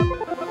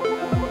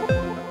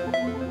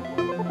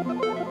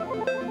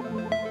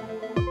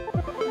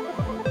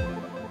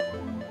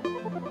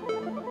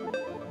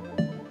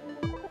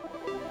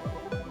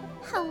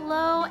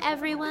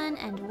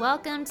and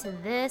welcome to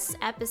this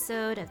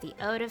episode of the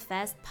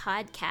OdaFest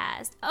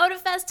podcast.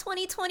 OdaFest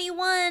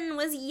 2021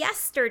 was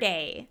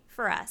yesterday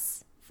for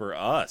us. For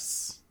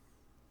us.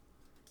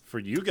 For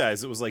you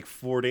guys, it was like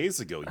 4 days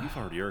ago. You've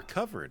already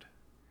recovered.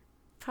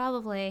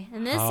 Probably.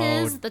 And this How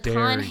is the dare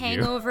Con you.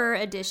 Hangover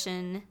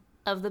edition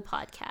of the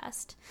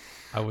podcast.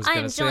 I was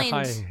going to say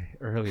joined- hi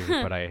earlier,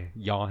 but I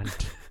yawned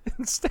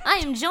instead. I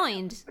am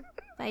joined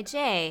by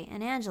Jay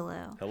and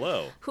Angelo,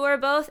 Hello. who are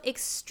both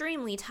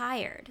extremely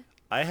tired.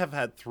 I have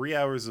had 3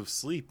 hours of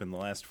sleep in the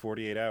last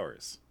 48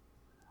 hours.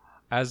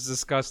 As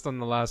discussed on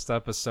the last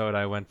episode,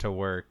 I went to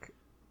work,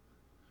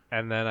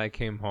 and then I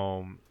came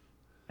home,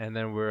 and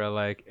then we were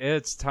like,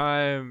 it's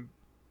time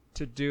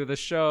to do the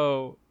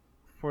show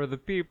for the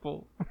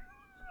people.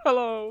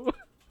 Hello.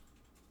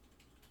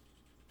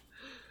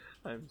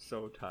 I'm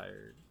so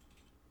tired.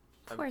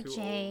 Poor I'm too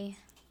Jay.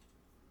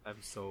 old.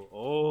 I'm so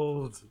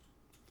old.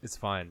 It's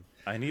fine.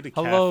 I need a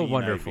Hello, caffeine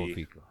wonderful IV.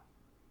 fecal.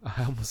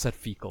 I almost said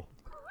fecal.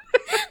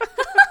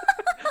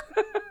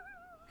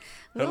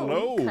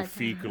 Hello, Ooh, cut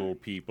fecal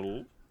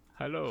people.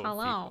 Hello.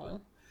 Hello.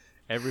 fecal.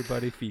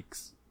 Everybody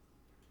feeks.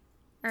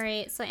 All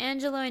right, so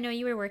Angelo, I know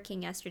you were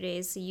working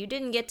yesterday, so you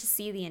didn't get to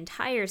see the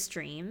entire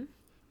stream.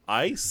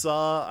 I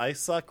saw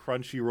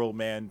Crunchyroll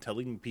Man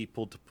telling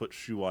people to put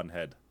shoe on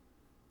head.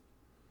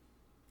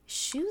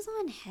 Shoes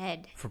on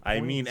head. For I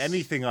mean, points.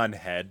 anything on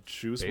head.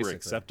 Shoes were Basically.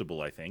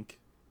 acceptable, I think.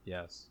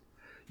 Yes.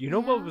 You know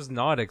what Yeah. was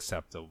not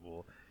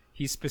acceptable?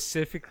 He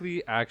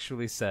specifically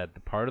actually said the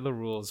part of the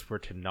rules were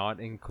to not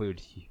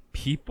include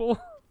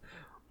people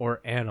or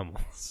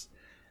animals.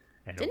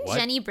 And Didn't what?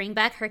 Jenny bring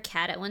back her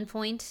cat at one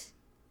point?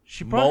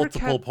 She brought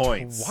Multiple her cat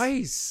points.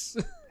 twice,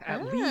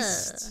 at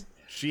least.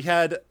 She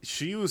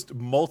used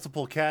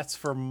multiple cats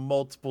for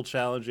multiple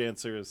challenge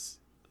answers.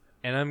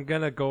 And I'm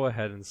gonna go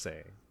ahead and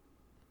say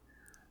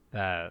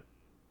that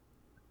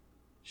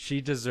she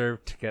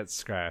deserved to get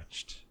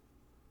scratched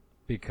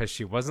because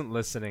she wasn't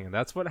listening, and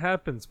that's what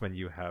happens when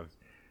you have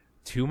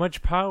too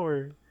much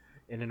power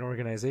in an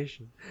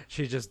organization.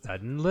 She just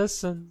doesn't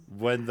listen.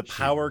 When the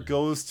power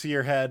goes to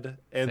your head,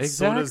 and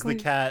so does the Exactly.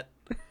 cat,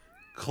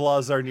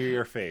 claws are near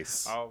your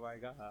face. Oh my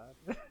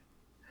god.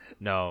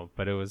 No,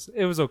 but it was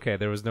okay.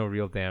 There was no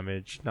real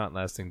damage, not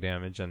lasting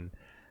damage, and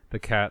the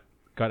cat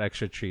got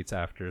extra treats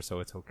after, so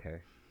it's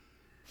okay.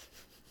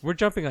 We're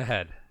jumping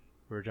ahead.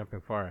 We're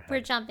jumping far ahead. We're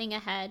jumping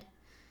ahead.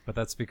 But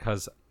that's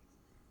because,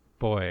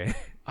 boy,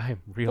 I'm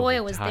really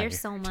Boy, was there tired.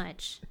 so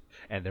much.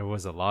 And there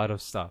was a lot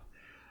of stuff.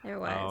 There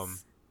was.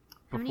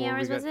 How many before we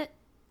hours get- was it?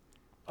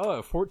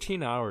 Oh,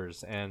 14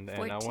 hours. And I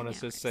 14 want to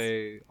just hours.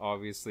 say,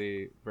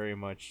 obviously, very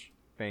much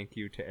thank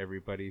you to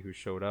everybody who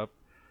showed up.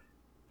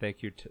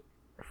 Thank you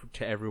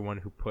to everyone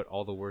who put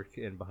all the work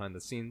in behind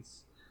the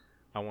scenes.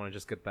 I want to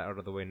just get that out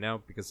of the way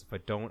now, because if I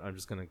don't, I'm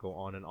just going to go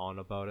on and on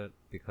about it,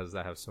 because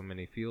I have so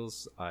many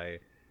feels. I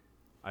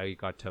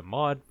got to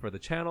mod for the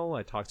channel.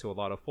 I talked to a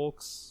lot of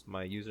folks.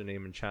 My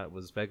username in chat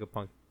was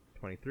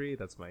Vegapunk23.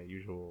 That's my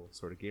usual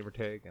sort of gamer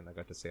tag. And I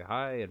got to say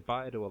hi and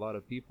bye to a lot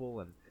of people,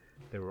 and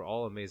they were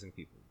all amazing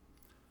people.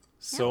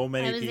 So Yeah,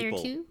 many I was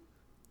people. there too.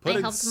 Put I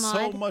in helped so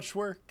mod. much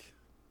work.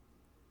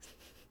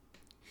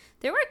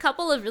 There were a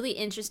couple of really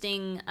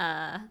interesting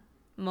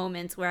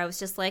moments where I was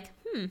just like,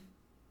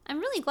 I'm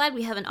really glad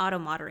we have an auto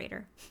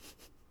moderator.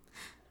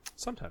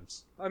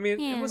 Sometimes. I mean,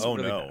 Yeah. it wasn't Oh,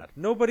 really no. bad.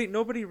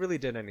 Nobody really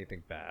did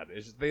anything bad.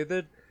 They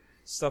did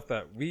stuff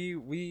that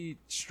we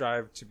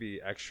strive to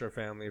be extra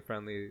family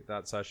friendly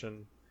that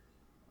session.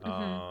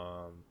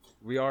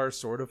 We are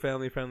sort of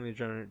family friendly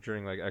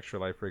during like Extra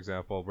Life, for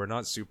example. We're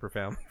not super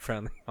family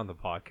friendly on the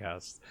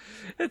podcast.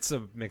 It's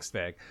a mixed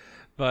bag.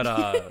 But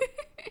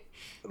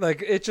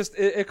like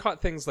it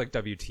caught things like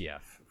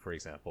WTF, for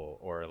example,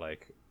 or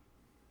like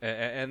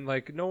and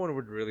like no one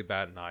would really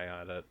bat an eye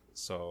on it.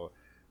 So,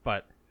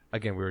 but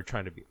again, we were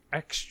trying to be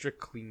extra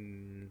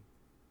clean.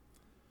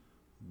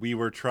 We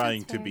were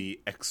trying That's to fair.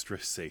 be extra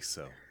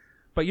say-so.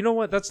 But you know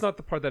what? That's not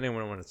the part that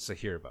anyone wants to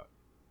hear about.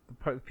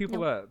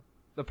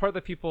 The part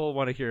that people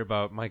want to hear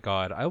about, my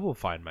God, I will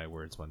find my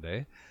words one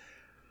day.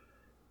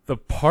 The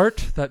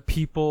part that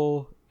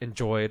people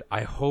enjoyed,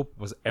 I hope,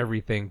 was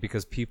everything,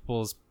 because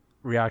people's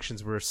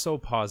reactions were so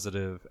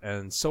positive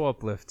and so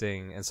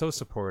uplifting and so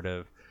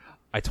supportive.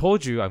 I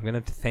told you I'm going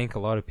to thank a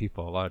lot of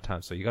people a lot of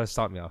times, so you got to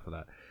stop me off of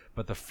that.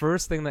 But the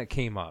first thing that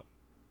came up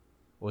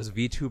was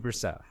VTuber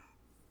Seth.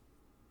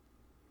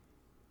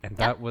 And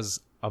that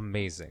was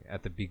amazing.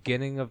 At the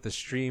beginning of the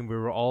stream, we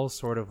were all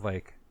sort of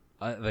like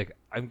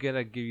I'm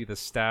gonna give you the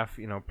staff,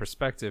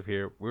 perspective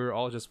here. We were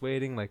all just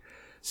waiting, like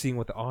seeing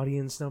what the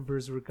audience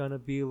numbers were gonna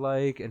be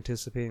like,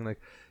 anticipating,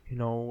 like,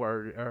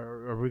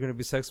 are we gonna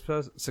be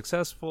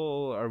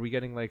successful? Are we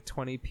getting like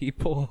 20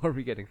 people? Are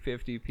we getting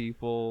 50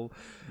 people?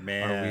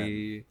 Man, Are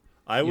we?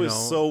 I was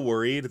know- so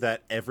worried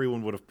that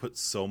everyone would have put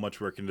so much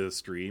work into the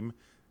stream,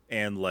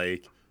 and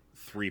like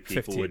 3 people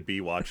 15. would be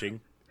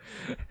watching.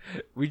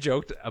 We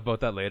joked about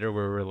that later,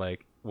 where we're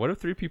like, what if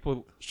 3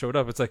 people showed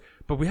up? It's like,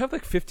 but we have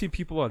like 15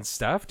 people on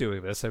staff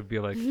doing this. I'd be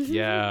like,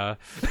 yeah.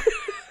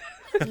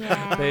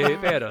 Yeah. they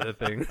had other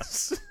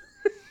things.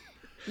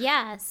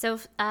 Yeah, so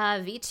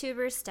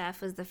VTuber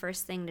Steph was the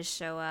first thing to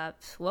show up.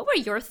 What were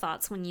your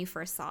thoughts when you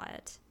first saw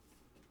it?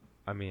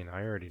 I mean,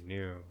 I already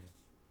knew.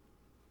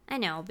 I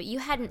know, but you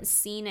hadn't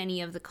seen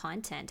any of the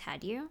content,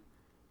 had you?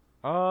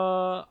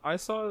 I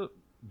saw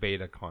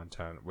beta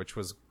content, which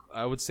was,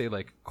 I would say,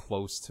 like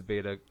close to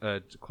beta,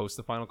 close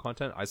to final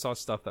content. I saw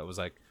stuff that was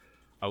like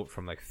out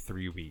from like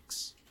 3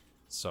 weeks,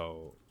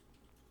 so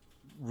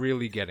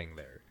really getting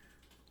there.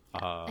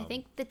 I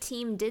think the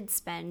team did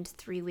spend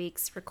 3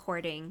 weeks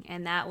recording,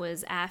 and that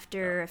was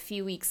after a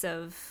few weeks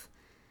of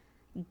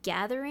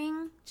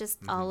gathering just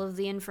all of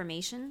the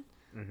information.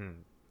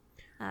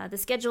 The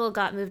schedule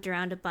got moved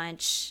around a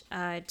bunch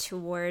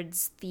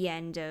towards the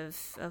end of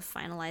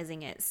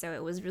finalizing it, so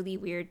it was really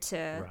weird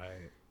to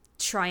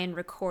try and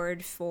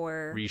record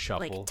for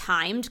like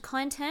timed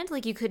content.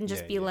 Like you couldn't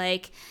just be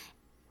like,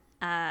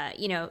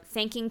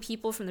 thanking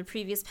people from the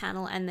previous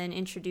panel and then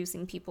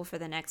introducing people for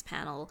the next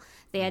panel.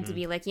 They had to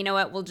be like, you know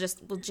what, we'll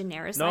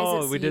genericize it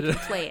so we can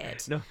play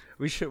it. No,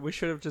 we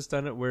should have just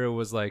done it where it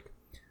was like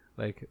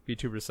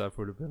VTuber stuff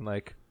would have been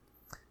like,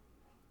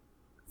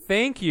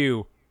 thank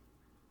you,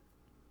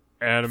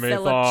 Anime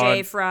Philip Thon,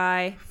 J.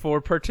 Fry,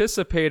 for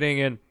participating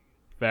in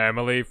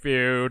Family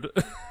Feud.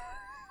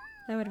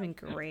 That would have been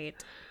great.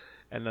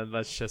 And then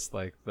that's just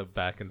like the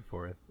back and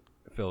forth,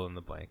 fill in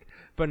the blank.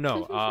 But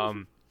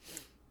no,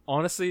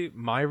 honestly,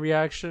 my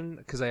reaction,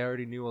 because I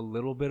already knew a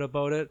little bit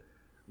about it,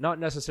 not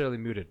necessarily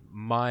muted.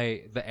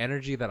 The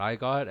energy that I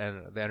got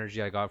and the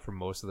energy I got for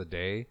most of the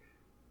day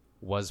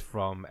was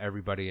from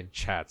everybody in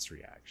chat's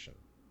reaction.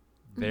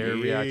 Their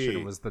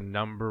reaction was the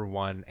number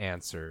one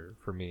answer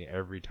for me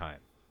every time.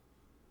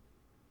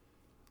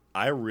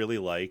 I really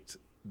liked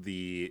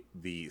the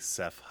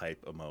Seth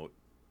hype emote.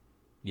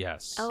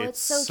 Yes. Oh, it's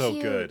so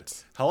cute. good.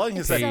 How long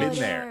has that so been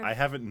there? adorable. I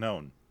haven't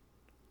known.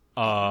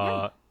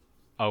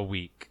 A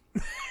week.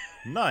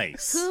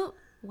 Nice.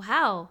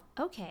 Wow.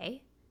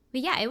 Okay.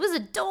 But yeah, it was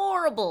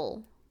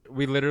adorable.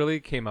 We literally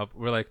came up.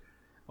 We're like,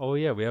 oh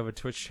yeah, we have a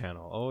Twitch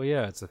channel. Oh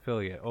yeah, it's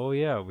affiliate. Oh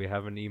yeah, we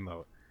have an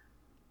emote.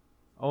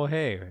 Oh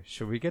hey,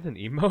 should we get an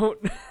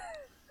emote?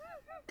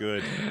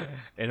 Good.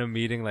 In a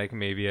meeting, like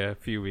maybe a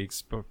few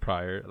weeks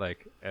prior,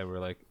 and we're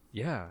like,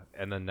 yeah.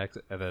 And then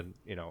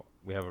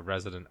we have a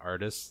resident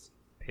artist,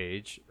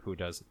 Paige, who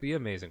does the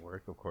amazing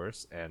work, of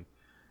course. And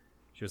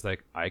she was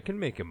like, I can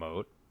make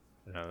emote.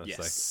 And I was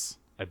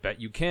like, I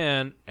bet you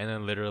can. And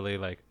then literally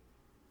like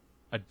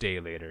a day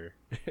later,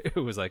 it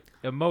was like,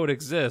 emote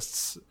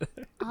exists.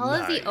 All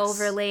of the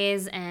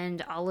overlays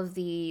and all of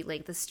the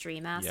the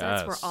stream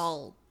assets were Yes.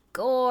 all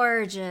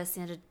gorgeous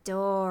and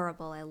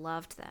adorable. I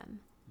loved them.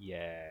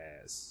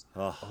 Yes.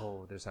 Ugh.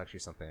 Oh, there's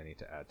actually something I need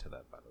to add to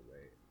that, by the way.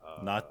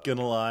 Not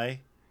gonna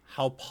lie,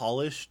 how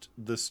polished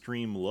the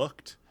stream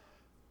looked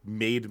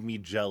made me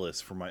jealous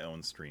for my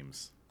own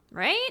streams.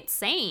 Right?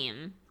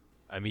 Same.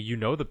 I mean, you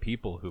know the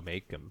people who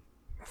make them.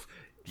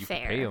 You Fair.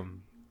 can pay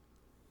them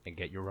and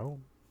get your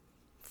own.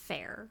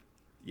 Fair.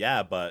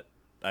 Yeah, but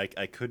I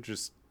could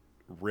just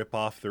rip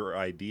off their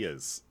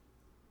ideas.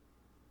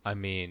 I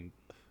mean,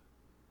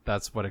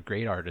 that's what a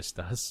great artist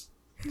does.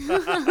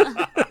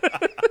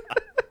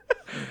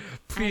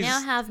 I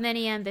now have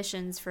many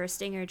ambitions for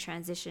Stinger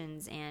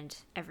transitions and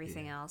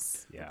everything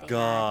else. Yeah. that they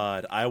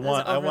God, I Those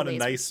want a overlays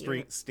were nice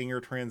cute. stinger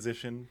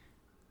transition.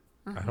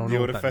 I don't The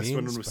know what that Odafest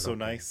one means, was but so okay.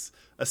 nice.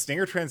 A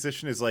stinger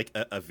transition is like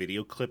a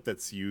video clip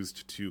that's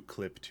used to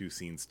clip two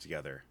scenes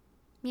together.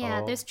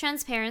 Yeah, Oh. there's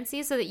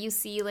transparency so that you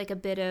see like a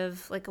bit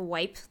of like a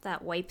wipe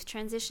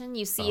transition.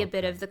 You see a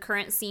bit of the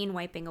current scene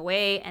wiping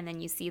away, and then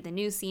you see the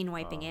new scene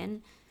wiping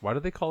in. Why do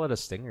they call it a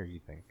stinger, you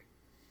think?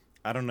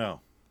 I don't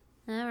know.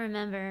 I don't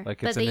remember. Like,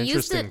 but it's they an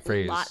used interesting it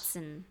phrase.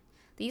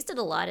 they used it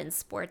a lot in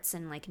sports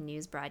and like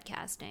news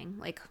broadcasting.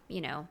 Like,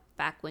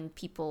 back when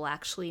people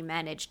actually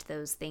managed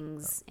those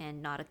things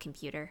and not a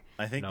computer.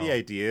 I think No. the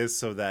idea is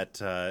so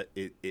that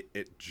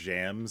it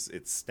jams,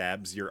 it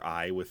stabs your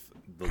eye with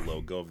the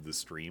logo of the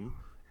stream,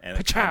 and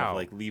it kind Pachow! of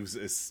like leaves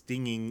a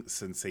stinging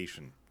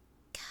sensation.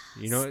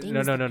 You know,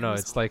 Stings the no.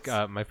 It's like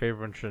eyeballs. my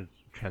favorite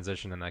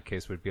transition in that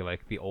case would be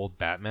like the old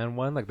Batman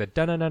one, like the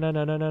da na na na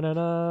na na na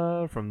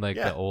na from like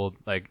Yeah. the old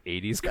like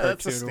 80s Yeah,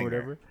 that's a cartoon or stinger.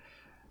 whatever.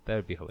 That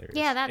would be hilarious.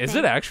 Yeah, that is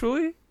thing. it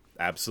actually?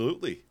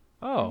 Absolutely.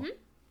 Oh,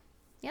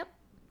 Yep.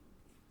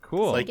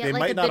 cool. Like get, they like,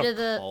 might a not bit have of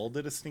the- called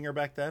it a stinger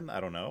back then. I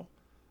don't know,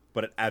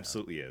 but it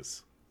absolutely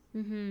is.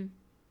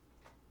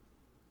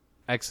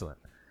 Excellent.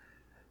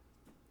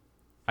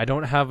 I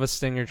don't have a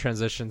stinger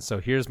transition, so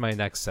here's my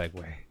next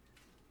segue.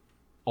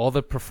 All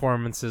the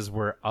performances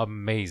were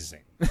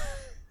amazing.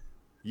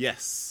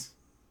 Yes.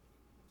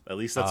 At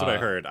least that's what I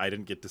heard. I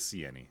didn't get to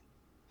see any.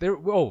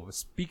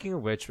 Speaking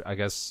of which, I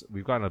guess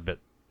we've gotten a bit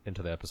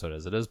into the episode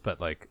as it is, but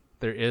like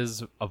there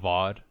is a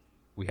VOD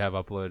we have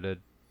uploaded,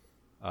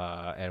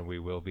 and we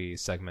will be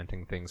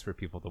segmenting things for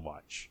people to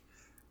watch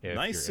if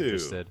Nice. you're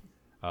interested.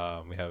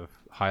 We have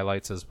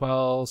highlights as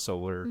well, so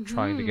we're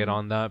trying to get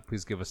on that.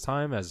 Please give us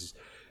time. As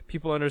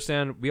people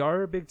understand, we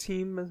are a big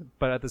team,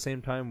 but at the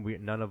same time,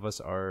 none of us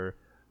are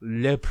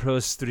le pro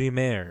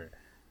streamer.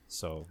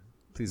 So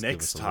please give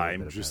Next us a little bit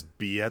time, of just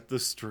be at the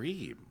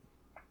stream.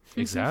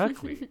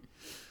 exactly.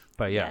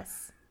 But yeah,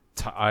 Yes.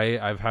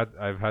 I've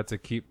had to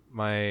keep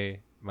my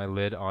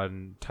lid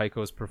on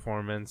Taiko's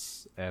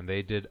performance, and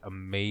they did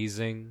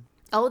amazing.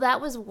 Oh,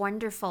 that was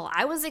wonderful.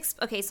 I was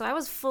so I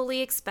was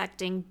fully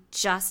expecting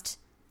just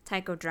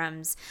taiko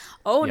drums.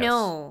 Oh Yes.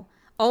 no.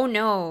 Oh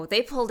no.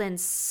 They pulled in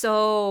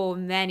so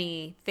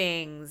many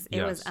things.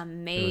 It was Yes.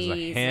 amazing. There was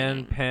the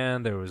hand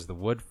pan, there was the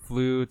wood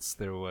flutes,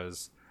 there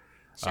was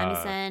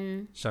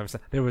Shamisen. shamisen,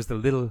 there was the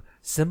little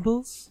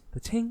cymbals, the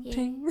ting Yeah.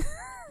 ting.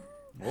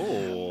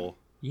 Oh,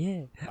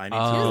 Yeah. I need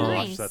to Um, go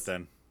Nice. watch that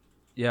then.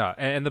 Yeah,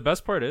 and the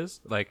best part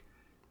is like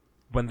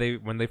when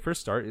they first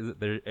start,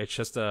 it's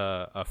just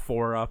a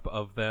 4-up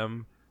of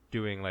them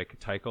doing like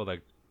taiko,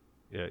 like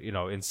in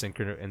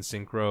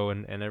synchro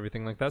and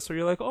everything like that. So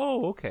you're like,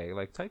 oh, okay,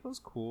 like taiko's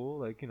cool,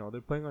 like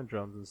they're playing on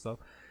drums and stuff.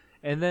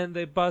 And then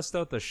they bust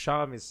out the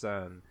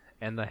shamisen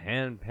and the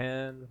hand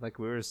pan, like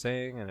we were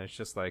saying, and it's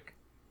just like,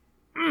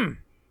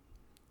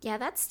 Yeah,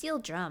 that steel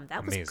drum. That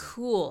Amazing. was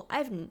cool.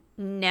 I've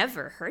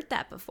never heard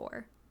that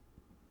before.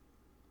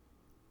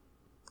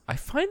 I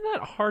find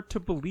that hard to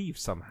believe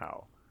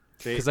somehow.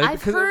 They-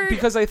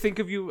 Because I think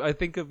of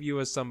you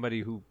as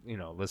somebody who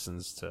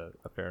listens to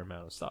a fair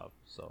amount of stuff.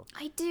 So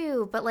I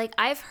do, but like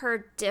I've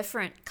heard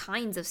different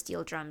kinds of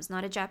steel drums,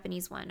 not a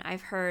Japanese one.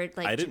 I've heard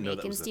like I didn't know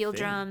that Jamaican was a steel thing.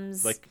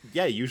 drums. Like,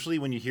 yeah, usually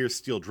when you hear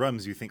steel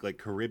drums, you think like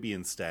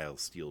Caribbean style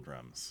steel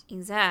drums.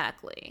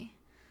 Exactly.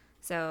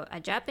 So a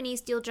Japanese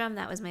steel drum,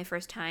 that was my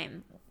first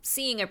time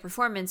seeing a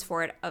performance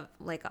for it. Of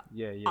like,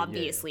 Yeah.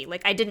 obviously,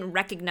 like I didn't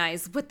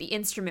recognize what the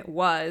instrument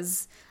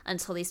was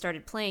until they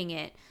started playing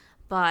it.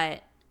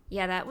 But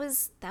yeah, that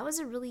was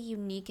a really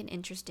unique and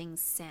interesting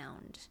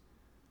sound.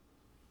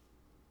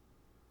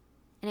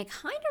 And it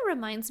kind of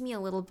reminds me a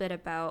little bit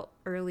about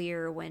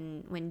earlier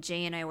when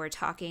Jay and I were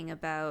talking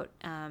about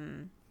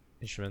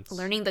instruments.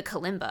 learning the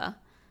kalimba.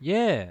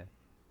 Yeah.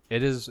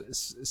 It is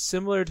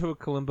similar to a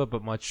kalimba,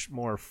 but much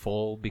more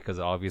full because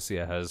obviously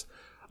it has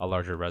a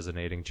larger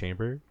resonating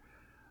chamber.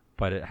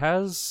 But it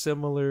has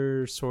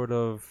similar sort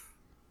of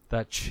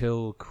that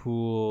chill,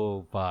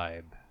 cool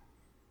vibe.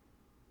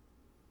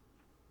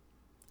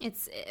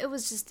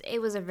 It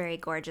was a very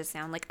gorgeous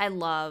sound. Like I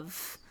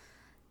love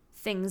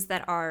things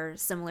that are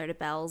similar to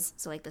bells.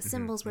 So like the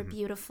cymbals were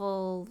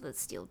beautiful, the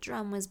steel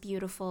drum was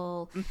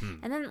beautiful.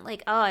 And then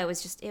like it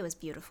was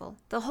beautiful.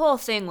 The whole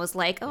thing was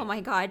like, oh my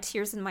god,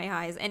 tears in my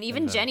eyes. And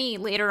even Jenny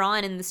later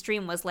on in the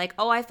stream was like,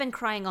 "Oh, I've been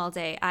crying all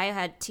day. I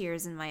had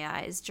tears in my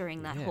eyes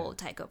during that whole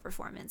taiko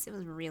performance. It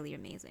was really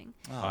amazing.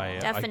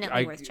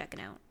 Definitely worth checking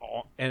out."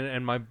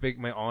 And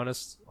my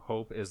honest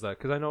hope is that,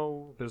 because I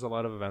know there's a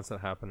lot of events that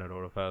happen at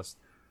Otafest,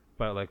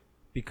 but like,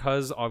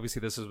 because obviously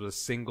this is a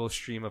single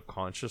stream of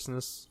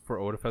consciousness for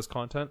Otafest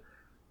content,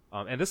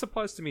 and this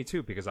applies to me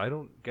too because I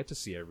don't get to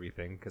see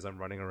everything because I'm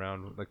running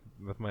around like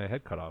with my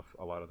head cut off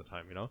a lot of the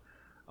time.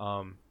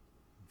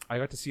 I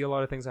got to see a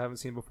lot of things I haven't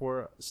seen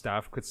before.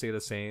 Staff could say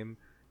the same,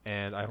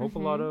 and I hope a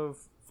lot of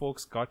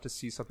folks got to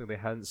see something they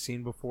hadn't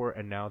seen before,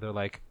 and now they're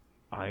like,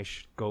 I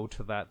should go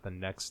to that the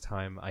next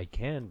time I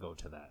can go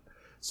to that.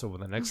 So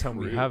when the next time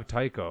we have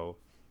Taiko,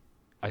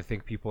 I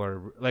think people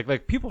are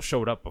like people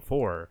showed up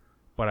before.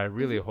 But I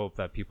really hope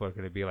that people are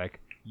going to be like,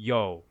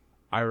 yo,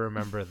 I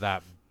remember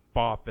that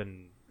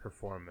boppin'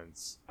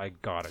 performance. I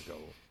gotta go.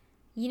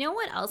 You know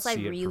what else I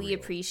See it for really real.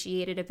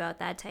 appreciated about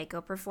that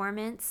taiko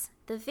performance?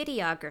 The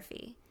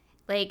videography.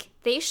 Like,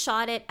 they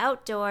shot it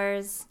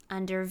outdoors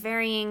under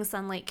varying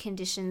sunlight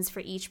conditions for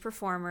each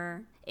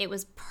performer. It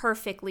was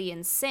perfectly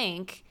in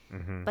sync.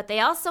 But they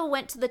also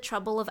went to the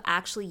trouble of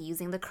actually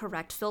using the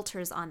correct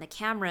filters on the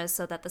cameras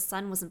so that the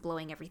sun wasn't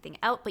blowing everything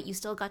out, but you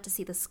still got to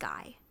see the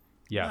sky.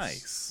 Yes.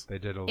 Nice. They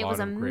did a lot It was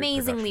of great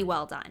amazingly production.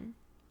 well done.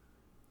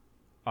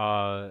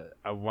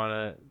 I want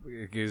to,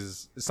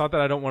 because it's not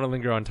that I don't want to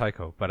linger on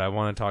Taiko, but I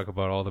want to talk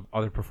about all the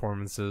other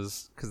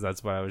performances because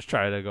that's what I was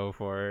trying to go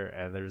for.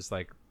 And there's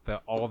like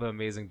all the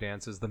amazing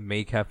dances. The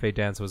May Cafe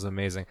dance was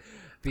amazing.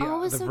 It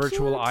was The so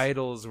virtual cute.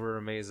 idols were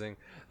amazing.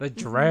 The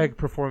drag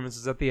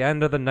performances at the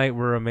end of the night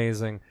were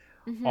amazing.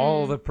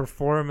 All the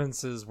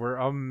performances were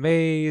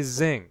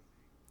amazing.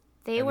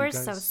 They And you were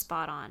so guys-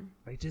 spot on.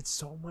 They did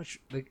so much.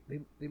 Like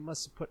they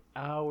must have put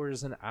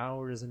hours and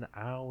hours and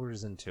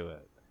hours into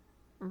it.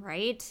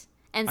 Right?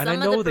 And And I some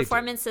know of the they do.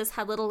 performances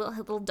had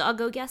little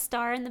doggo guest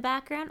star in the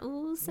background.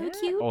 Ooh, so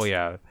cute. Oh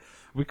yeah,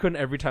 we couldn't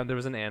every time there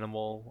was an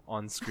animal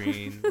on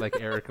screen. Like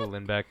Erica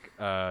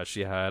Lindbeck,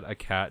 she had a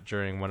cat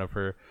during one of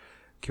her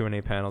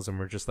Q&A panels, and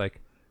we're just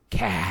like,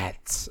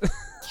 cats.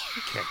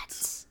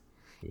 Cat.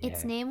 Yeah.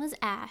 Its name was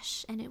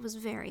Ash, and it was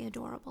very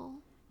adorable.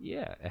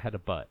 Yeah, it had a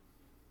butt.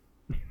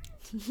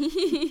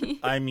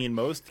 I mean,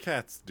 most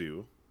cats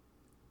do.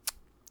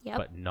 Yep.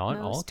 But not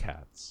all most.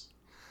 cats.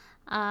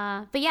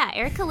 But yeah,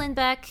 Erica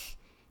Lindbeck,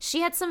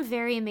 she had some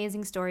very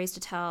amazing stories to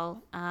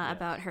tell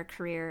about her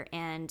career,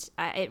 and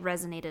it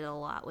resonated a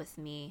lot with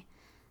me.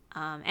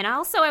 And I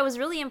was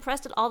really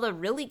impressed at all the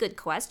really good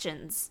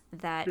questions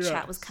that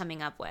chat was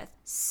coming up with.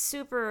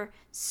 Super,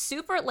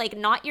 super, like,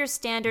 not your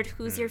standard,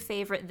 who's your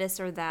favorite, this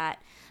or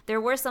that. There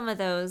were some of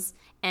those,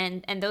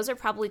 and those are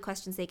probably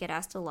questions they get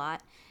asked a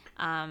lot.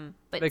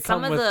 But they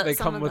come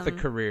with a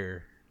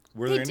career.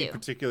 Were there any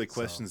particular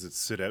questions that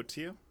stood out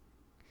to you?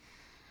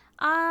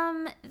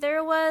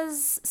 There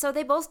was, so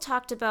they both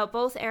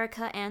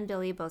Erica and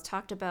Billy both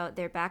talked about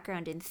their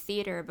background in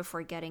theater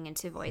before getting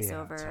into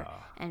voiceover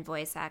and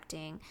voice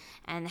acting,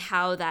 and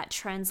how that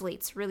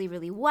translates really,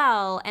 really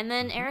well. And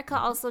then Erica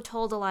also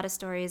told a lot of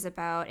stories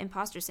about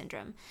imposter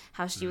syndrome,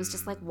 how she was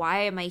just like,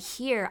 why am I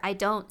here? I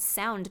don't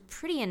sound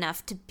pretty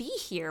enough to be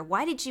here.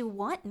 Why did you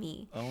want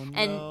me? Oh, no.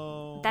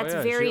 And that's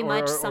very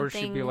much something. Or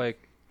she'd be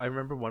like, I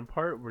remember one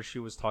part where she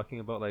was talking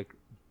about like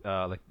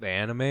the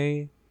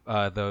anime,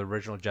 the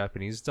original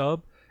Japanese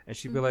dub, and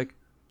she'd be like,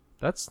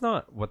 that's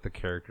not what the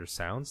character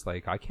sounds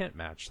like. I can't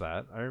match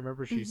that. I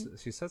remember she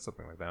said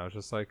something like that. I was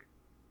just like,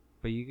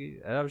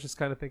 I was just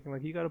kind of thinking,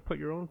 like, you got to put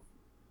your own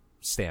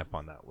stamp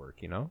on that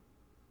work, you know?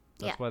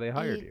 That's why they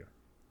hired you.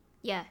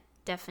 Yeah,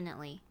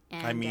 definitely.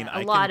 And I mean,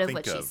 a lot of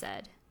what she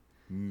said.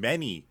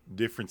 Many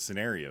different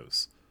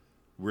scenarios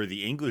where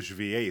the English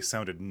VA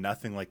sounded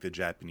nothing like the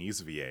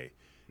Japanese VA,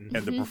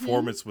 and the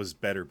performance was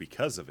better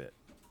because of it.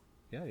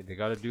 Yeah, they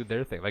got to do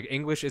their thing. Like,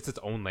 English is its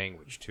own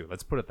language, too.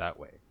 Let's put it that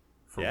way.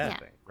 For one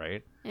thing,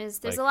 right?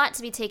 There's a lot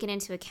to be taken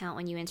into account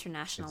when you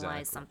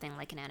internationalize something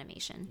like an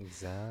animation.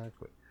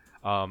 Exactly.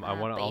 I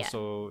want to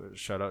also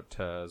shout out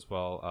to, as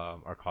well,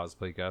 our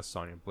cosplay guests,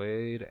 Sonya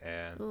Blade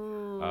and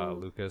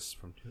Lucas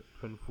from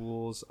Twin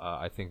Fools.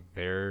 I think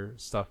their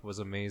stuff was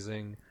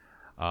amazing.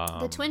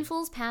 The Twin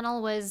Fools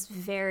panel was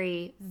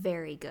very,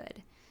 very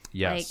good.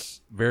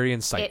 Yes, very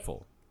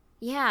insightful.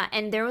 Yeah,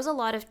 and there was a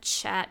lot of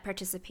chat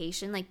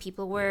participation. Like,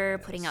 people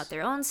were putting out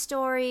their own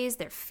stories,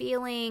 their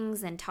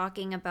feelings, and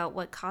talking about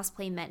what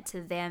cosplay meant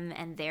to them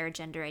and their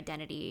gender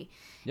identity,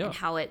 and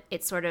how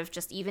it sort of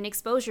just even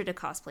exposure to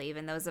cosplay.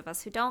 Even those of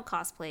us who don't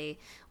cosplay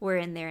were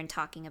in there and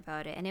talking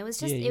about it. And it was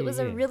just, it was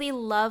a really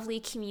lovely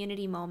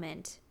community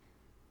moment.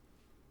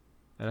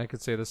 And I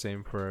could say the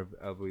same for,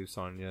 I believe,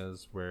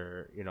 Sonya's,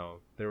 where, you know,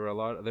 there were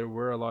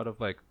a lot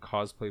of like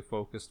cosplay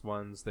focused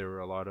ones. There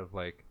were a lot of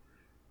like,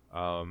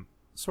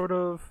 sort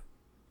of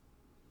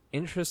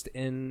interest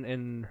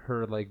in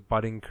her like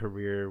budding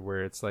career,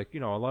 where it's like, you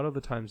know, a lot of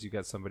the times you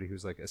get somebody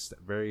who's like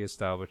very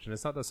established, and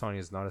it's not that Sonya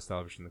is not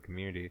established in the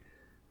community,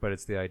 but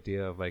it's the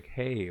idea of like,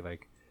 hey,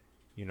 like,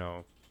 you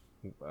know,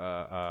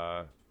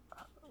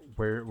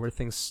 where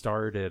things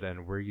started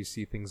and where you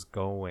see things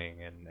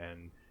going,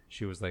 and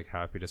she was like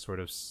happy to sort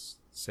of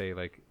say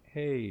like,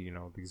 hey, you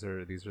know, these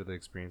are the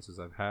experiences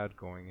I've had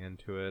going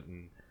into it,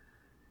 and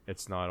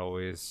it's not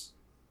always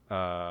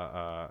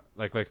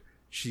like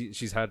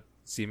she's had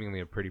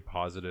seemingly a pretty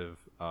positive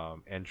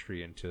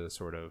entry into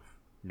sort of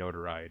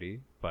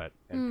notoriety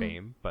and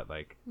fame, but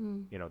like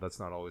you know, that's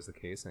not always the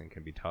case, and it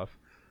can be tough.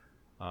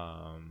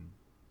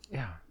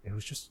 Yeah, it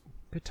was just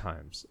good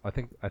times.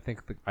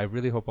 I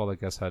really hope all the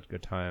guests had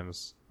good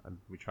times.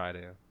 We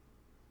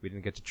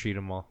didn't get to treat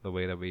them all the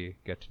way that we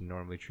get to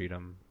normally treat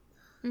them.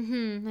 I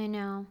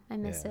know, I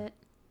miss it.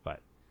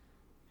 But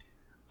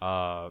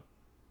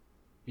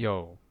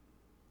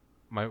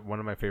one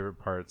of my favorite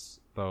parts,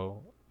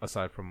 though,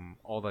 aside from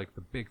all like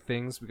the big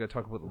things, we gotta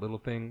talk about the little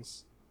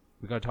things.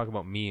 We gotta talk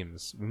about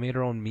memes. We made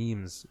our own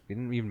memes. We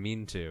didn't even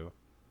mean to,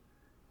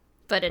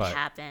 but it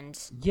happened.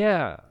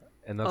 Yeah,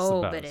 and that's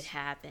the best. But it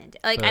happened.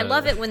 Like, I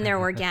love it when they're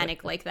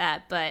organic like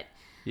that. But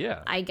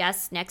yeah, I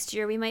guess next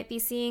year we might be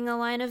seeing a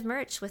line of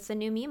merch with the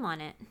new meme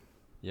on it.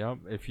 Yep.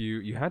 If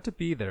you had to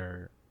be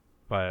there,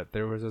 but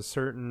there was a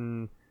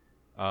certain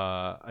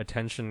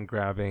attention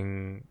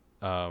grabbing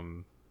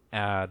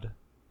ad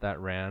that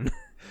ran.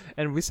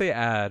 And we say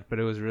ad, but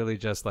it was really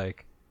just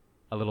like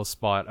a little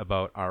spot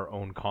about our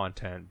own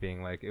content,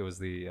 being like, it was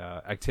the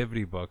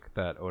activity book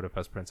that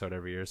OdaFest prints out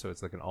every year. So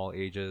it's like an all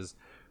ages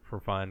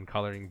for fun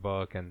coloring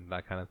book and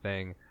that kind of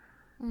thing.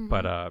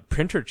 But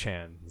Printer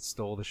Chan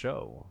stole the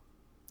show.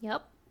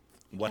 Yep.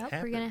 What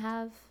happened? We're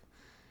gonna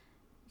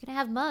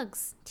have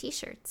mugs,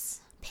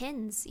 t-shirts,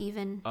 pins,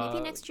 even.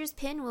 Maybe next year's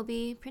pin will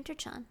be Printer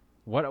Chan.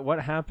 What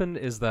happened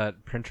is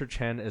that Printer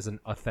Chan is an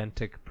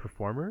authentic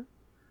performer.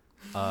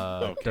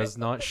 Does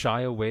not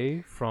shy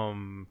away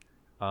from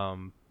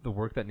the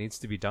work that needs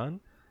to be done.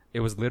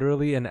 It was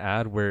literally an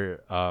ad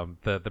where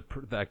the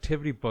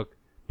activity book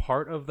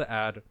part of the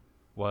ad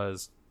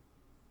was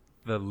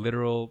the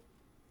literal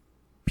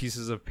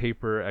pieces of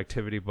paper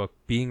activity book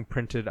being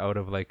printed out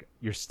of like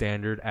your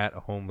standard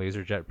at-home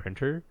LaserJet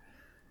printer,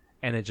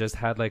 and it just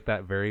had like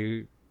that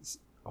very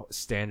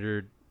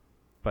standard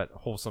but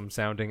wholesome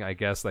sounding, I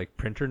guess, like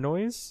printer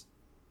noise.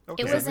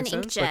 Okay. It was an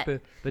inkjet.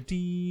 Like the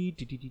D,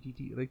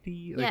 like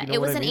D. Yeah, you know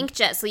it was an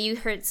inkjet, so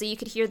you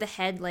could hear the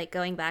head like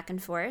going back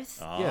and forth.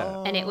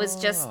 Yeah, and it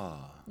was just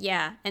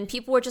and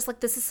people were just like,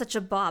 "This is such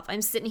a bop."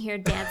 I'm sitting here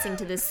dancing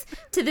to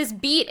this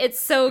beat. It's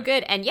so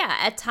good, and yeah,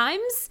 at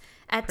times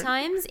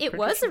it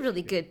was a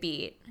really good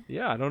beat.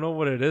 Yeah, I don't know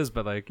what it is,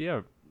 but like,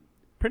 yeah,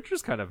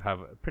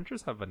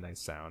 printers have a nice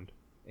sound.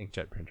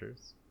 Inkjet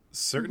printers.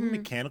 Certain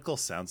mechanical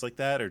sounds like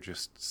that are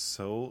just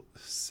so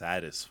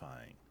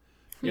satisfying.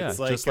 Yeah, It's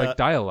like, just like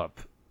dial-up.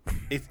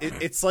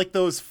 It's like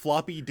those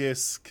floppy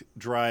disk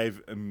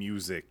drive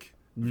music.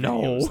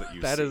 No,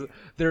 videos that you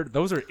see.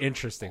 those are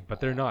interesting, but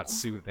they're not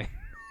soothing.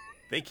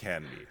 They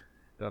can be.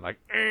 They're like.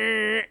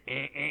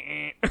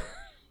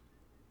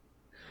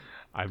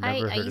 I've I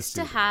never heard used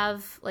to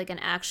have like an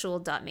actual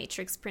dot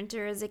matrix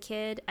printer as a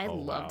kid. I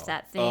loved wow.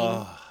 that thing.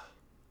 Ugh. I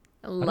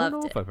I don't loved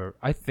know it. if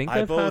I think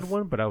I I've both- had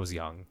one, but I was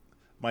young.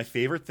 My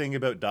favorite thing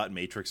about dot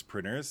matrix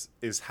printers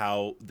is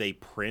how they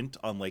print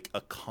on like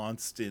a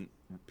constant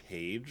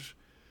page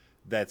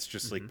that's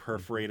just like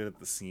perforated at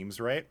the seams,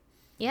 right?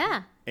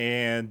 Yeah.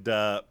 And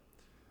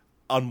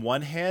on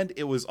one hand,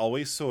 it was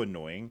always so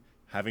annoying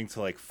having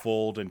to like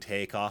fold and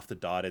take off the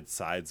dotted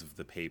sides of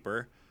the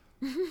paper.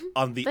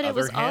 On the But it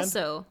other was hand,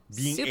 also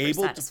being super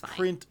able satisfying. to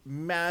print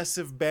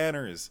massive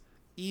banners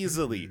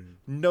easily,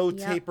 no Yep.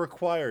 tape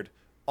required,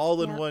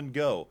 all in Yep. one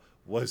go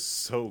was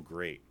so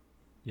great.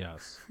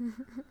 Yes.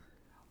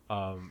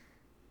 I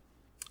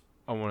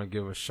want to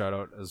give a shout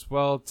out as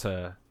well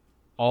to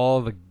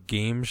all the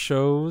game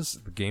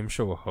shows. The game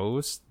show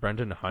host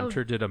Brendan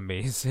Hunter did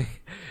amazing.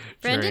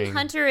 Brendan during-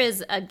 Hunter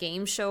is a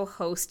game show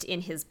host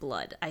in his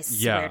blood. I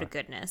swear Yeah. to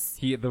goodness.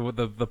 He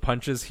the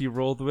punches he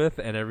rolled with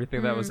and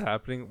everything that was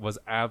happening was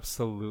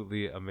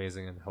absolutely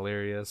amazing and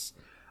hilarious.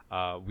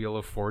 Wheel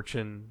of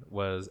Fortune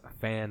was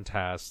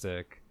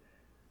fantastic.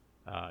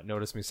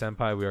 Notice Me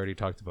Senpai, we already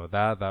talked about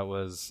that. That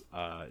was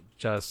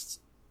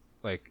just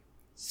like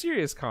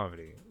serious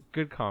comedy,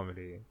 good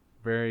comedy.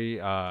 Very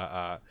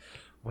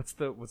what's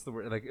the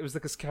word? Like it was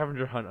like a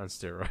scavenger hunt on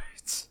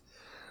steroids.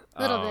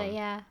 A little bit,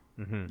 yeah.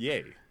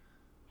 Yay.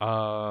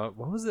 What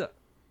was the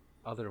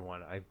other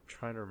one? I'm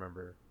trying to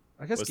remember.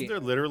 I guess Wasn't there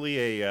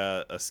literally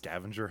a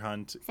scavenger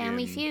hunt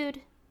Family in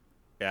Feud.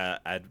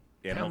 at Animal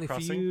Family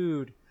Crossing?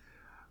 Feud.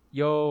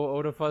 Yo,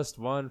 Odafust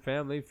won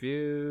Family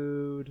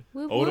Feud.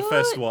 Woot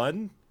Odafest woot.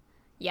 won?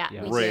 Yeah,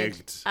 Yeah. we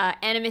Rigged. did.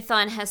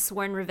 Animathon has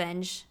sworn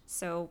revenge,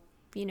 so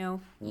we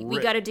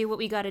Ri- got to do what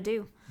we got to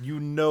do. You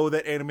know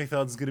that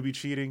Animathon's going to be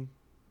cheating.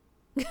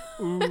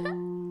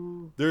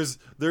 Ooh.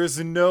 There's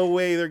no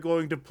way they're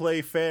going to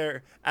play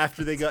fair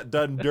after they got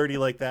done dirty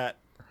like that.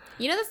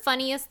 You know the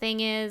funniest thing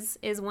is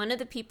one of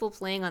the people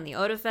playing on the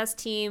Odafest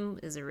team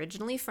is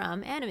originally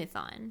from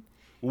Animathon.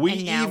 We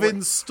And now even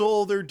we're-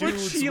 stole their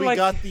dudes. she, We like,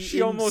 got the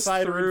she almost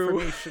insider threw.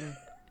 information.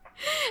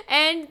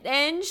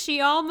 And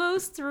she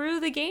almost threw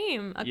the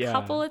game a Yeah.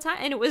 couple of times,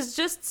 and it was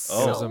just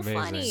Oh. It was so amazing.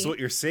 funny. So what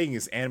you're saying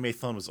is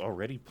Animathon was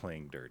already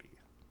playing dirty.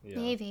 Yeah.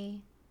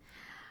 Maybe.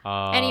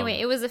 Um, Anyway,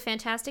 it was a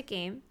fantastic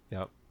game.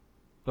 Yep.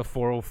 The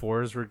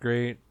 404s were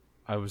great.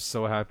 I was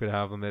so happy to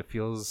have them. It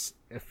feels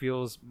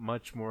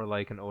much more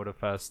like an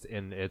Odafest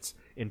in its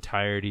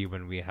entirety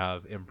when we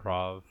have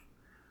improv.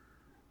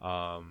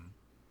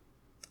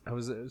 I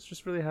was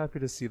just really happy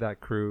to see that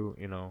crew,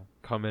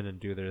 come in and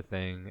do their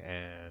thing,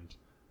 and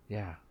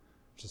yeah,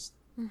 just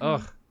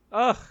ugh.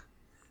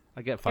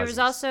 I get fuzzies.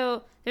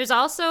 There's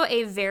also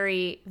a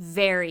very,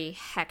 very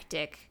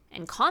hectic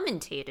and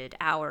commentated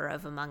hour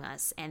of Among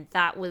Us, and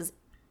that was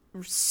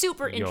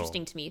super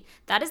interesting to me.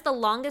 That is the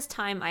longest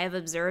time I have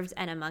observed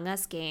an Among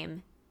Us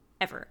game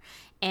ever,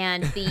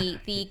 and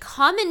the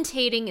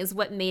commentating is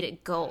what made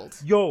it gold.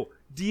 Yo,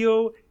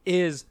 Dio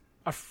is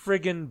a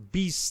friggin'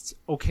 beast.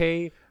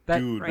 Okay, that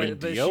Dude, when Right.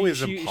 Dio is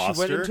she imposter,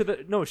 went into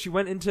the no. She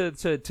went into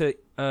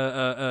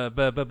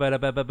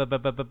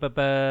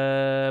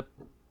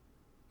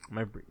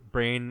my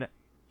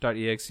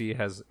brain.exe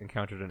has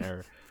encountered an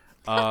error.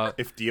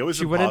 if Dio is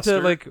she went imposter,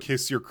 into, like-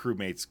 kiss your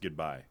crewmates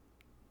goodbye.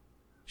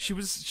 She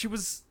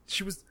was.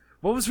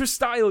 What was her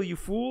style, you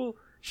fool?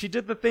 She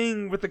did the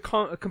thing with the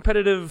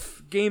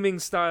competitive gaming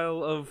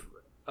style of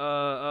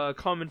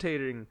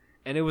commentating,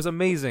 and it was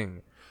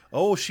amazing.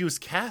 Oh, she was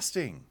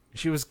casting.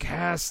 She was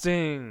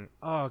casting.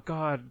 Oh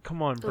God,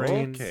 come on,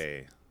 brains.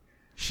 Okay.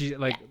 She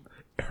like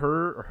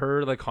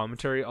her like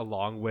commentary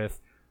along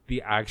with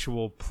the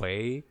actual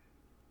play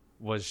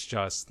was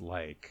just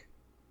like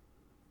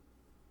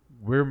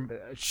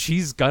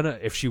she's gonna,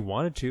 if she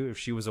wanted to, if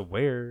she was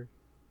aware,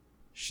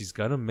 she's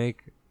gonna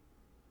make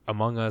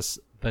Among Us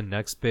the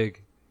next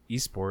big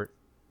esport.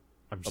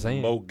 I'm just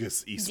saying.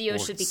 Bogus esports. Dio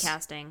should be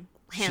casting,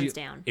 hands She-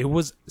 down. It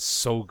was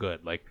so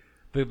good. Like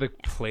the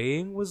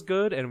playing was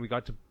good, and we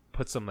got to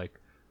put some like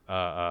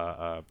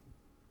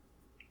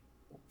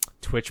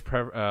Twitch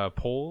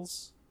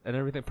polls and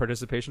everything,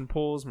 participation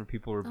polls where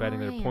people were betting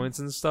their yeah. points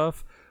and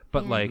stuff.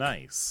 But Yeah. like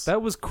Nice.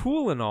 that was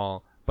cool and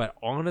all. But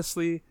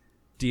honestly,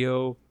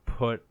 Dio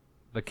put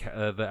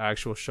the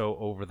actual show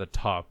over the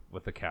top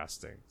with the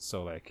casting.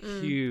 So like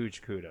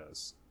huge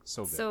kudos.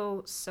 So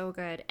good. So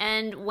good.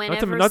 And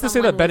whenever Not to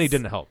say that someone Benny was-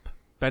 didn't help.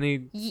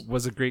 Benny Ye-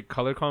 was a great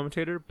color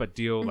commentator, but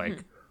Dio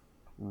like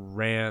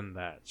ran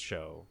that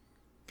show.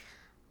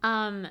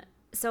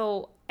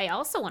 So I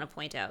also want to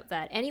point out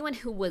that anyone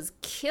who was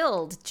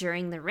killed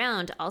during the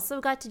round also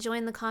got to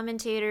join the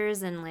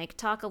commentators and like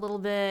talk a little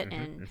bit,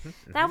 and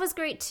that was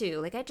great too.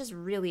 Like I just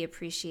really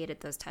appreciated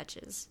those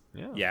touches.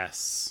 Yeah.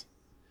 Yes.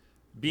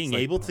 Being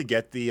like- able to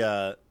get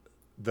the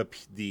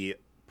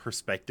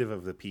perspective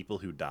of the people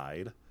who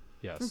died,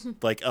 Yes.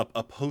 like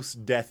a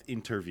post-death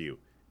interview,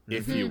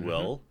 if you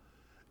will,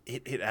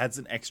 it adds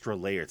an extra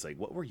layer. It's like,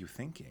 what were you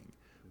thinking?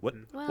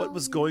 What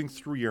was going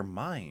through your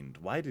mind?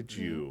 Why did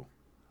you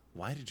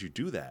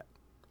do that?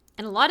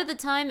 And a lot of the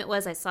time it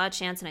was I saw a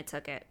chance and I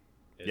took it.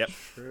 Yep.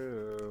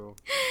 True.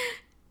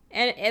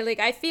 And like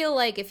I feel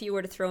like if you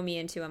were to throw me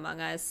into Among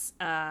Us,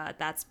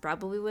 that's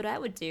probably what I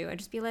would do. I'd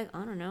just be like,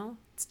 I don't know,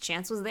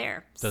 chance was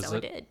there, so I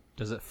did.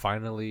 Does it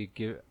finally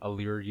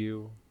allure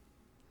you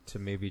to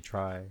maybe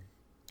try?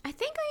 I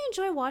think I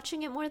enjoy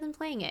watching it more than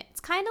playing it. It's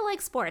kind of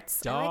like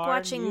sports. I like Darn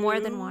watching more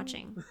than you.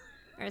 watching.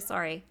 Or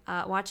sorry,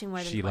 watching more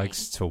than She playing.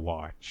 likes to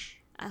watch.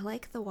 I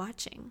like the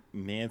watching.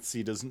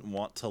 Nancy doesn't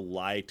want to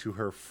lie to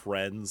her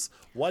friends.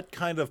 What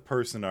kind of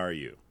person are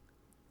you?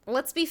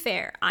 Let's be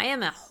fair. I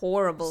am a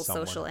horrible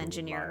Someone social who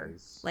engineer.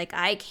 lies Like,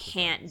 I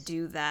can't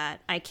do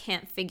that. I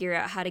can't figure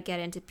out how to get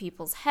into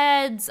people's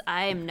heads.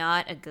 I am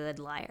not a good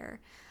liar.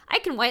 I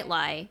can white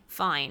lie,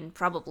 fine,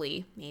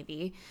 probably,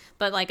 maybe.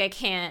 But, like, I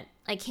can't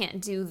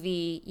do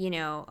the,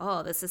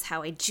 oh, this is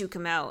how I juke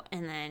him out,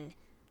 and then,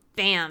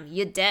 bam,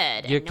 you're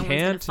dead, You and no one's gonna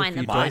can't find if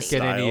the you body. don't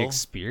get any Style.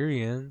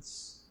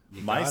 experience.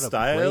 You My gotta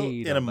style play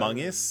in to Among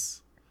learn.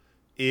 Us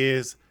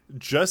is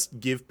just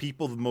give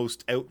people the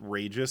most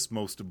outrageous,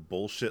 most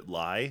bullshit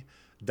lie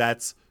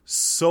that's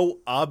so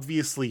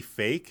obviously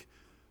fake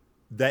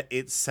that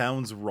it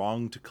sounds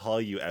wrong to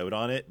call you out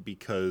on it,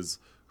 because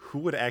who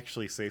would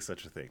actually say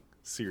such a thing?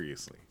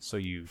 Seriously. So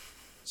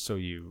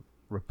you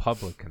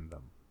Republican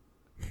them.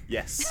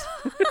 Yes.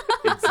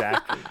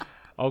 Exactly.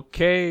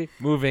 Okay,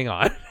 moving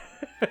on.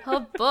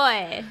 Oh,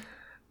 boy.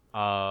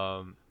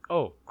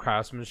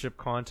 Craftsmanship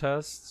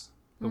contests,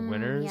 the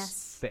winners,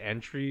 yes. the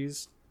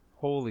entries.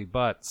 Holy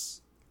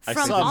butts. I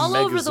From saw all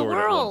over the Megazord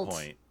world. at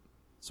one point.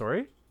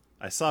 Sorry?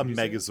 I saw you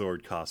say?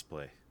 Megazord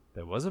cosplay,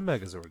 There was a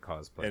Megazord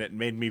cosplay. and it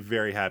made me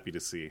very happy to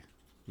see.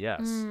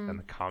 Yes. And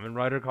the Kamen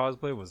Rider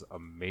cosplay was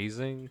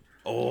amazing.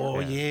 Oh,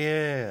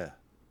 yeah.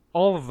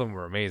 All of them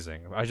were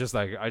amazing. I just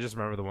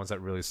remember the ones that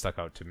really stuck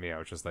out to me. I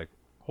was just like,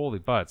 holy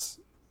butts.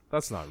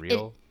 That's not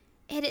real.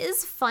 It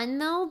is fun,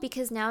 though,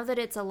 because now that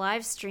it's a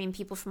live stream,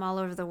 people from all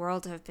over the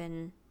world have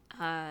been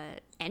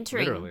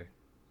entering Literally.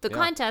 the Yeah.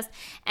 contest,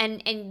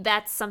 and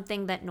that's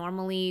something that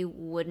normally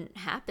wouldn't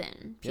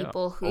happen.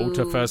 People who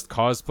Otafest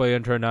Cosplay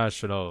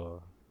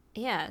International.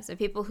 so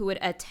people who would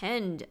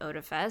attend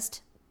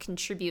Otafest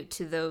contribute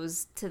to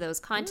those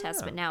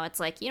contests, Yeah. but now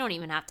it's like you don't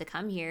even have to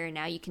come here.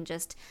 Now you can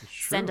just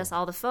send true. us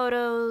all the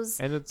photos,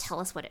 And it's- tell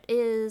us what it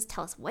is,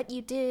 tell us what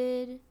you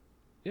did.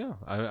 Yeah,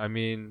 I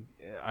mean,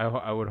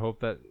 I would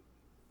hope that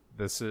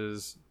this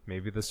is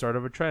maybe the start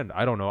of a trend.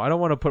 I don't know. I don't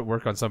want to put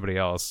work on somebody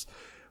else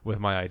with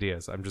my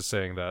ideas. I'm just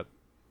saying that,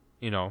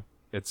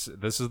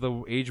 this is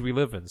the age we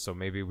live in, so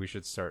maybe we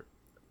should start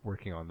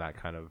working on that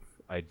kind of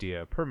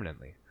idea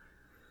permanently.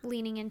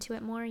 Leaning into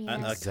it more, A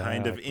yes.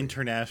 kind of Exactly.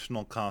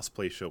 international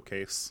cosplay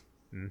showcase.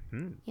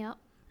 Yep.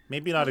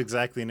 Maybe not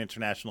exactly an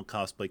international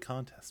cosplay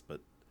contest,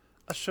 but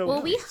a showcase.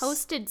 Well, we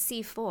hosted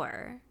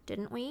C4,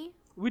 didn't we?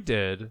 We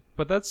did,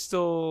 but that's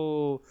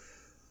still,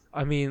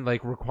 I mean,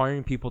 like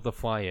requiring people to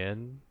fly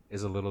in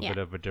is a little Yeah. bit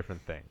of a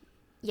different thing.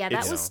 Yeah, that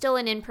It's- was still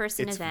an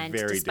in-person it's event,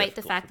 very despite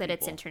the difficult fact for that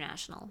it's people.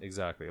 international.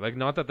 Exactly. Like,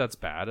 not that that's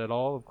bad at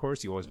all, of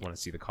course. You always want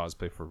to see the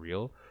cosplay for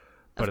real.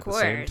 But Of at the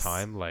same course.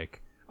 time,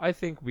 like, I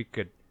think we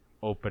could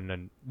open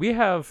and we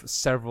have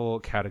several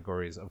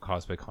categories of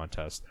cosplay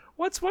contests.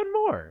 What's one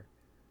more?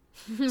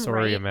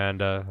 Sorry, Right.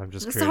 Amanda. I'm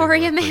just creating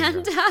Sorry, work for you.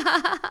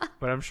 Amanda.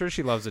 But I'm sure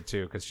she loves it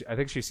too, because I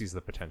think she sees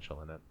the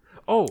potential in it.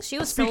 Oh, She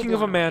was so speaking of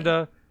blown away.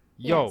 Amanda,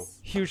 yo, Yes.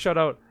 huge shout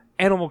out,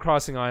 Animal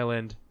Crossing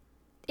Island.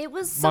 It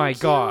was so My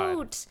cute.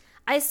 God.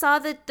 I saw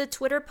the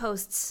Twitter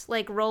posts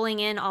like rolling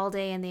in all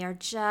day, and they are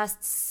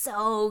just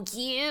so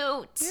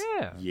cute.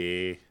 Yeah.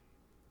 Yeah.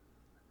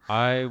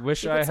 I wish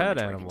She put I so had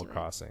much work Animal into it.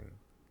 Crossing,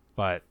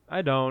 but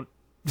I don't.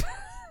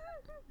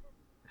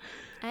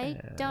 I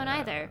don't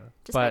either,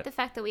 despite but- the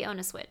fact that we own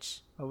a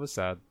Switch. I was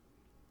sad.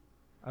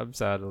 I'm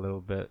sad a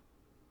little bit.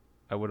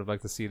 I would have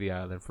liked to see the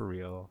island for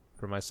real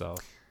for myself.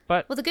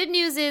 But Well, the good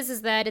news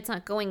is that it's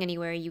not going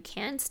anywhere. You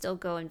can still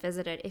go and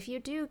visit it if you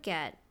do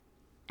get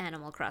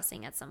Animal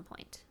Crossing at some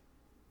point.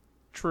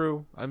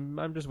 true,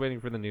 I'm just waiting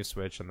for the new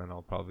Switch, and then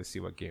I'll probably see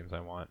what games I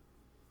want.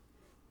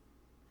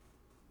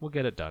 We'll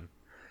get it done.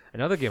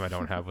 Another game I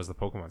don't have was the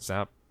Pokemon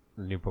Snap,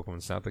 the new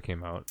Pokemon Snap that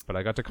came out, but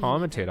I got to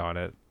commentate on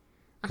it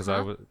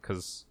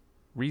because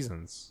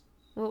reasons.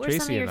 What were Tracy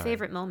some of your and I.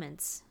 favorite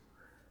moments?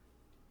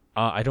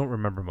 I don't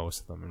remember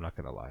most of them. I'm not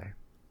gonna lie.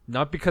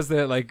 Not because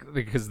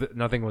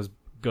nothing was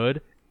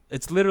good.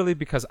 It's literally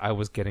because I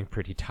was getting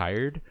pretty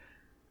tired.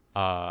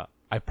 I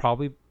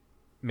probably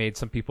made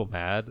some people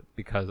mad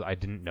because I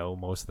didn't know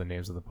most of the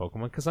names of the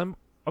Pokemon. Because I'm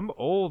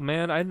old,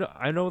 man. I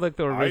know like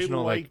the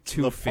original like liked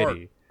the part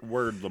 250.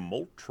 where the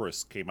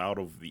Moltres came out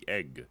of the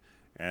egg.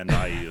 And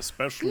I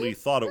especially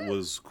thought it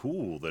was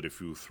cool that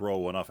if you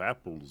throw enough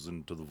apples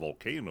into the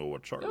volcano, a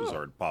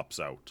Charizard pops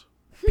out.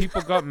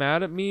 People got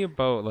mad at me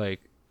about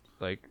like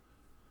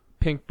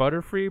Pink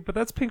Butterfree, but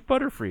that's Pink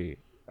Butterfree.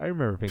 I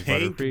remember Pink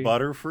Butterfree. Pink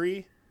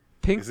Butterfree?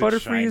 Pink Is it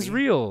Butterfree is shiny?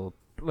 real.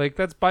 Like,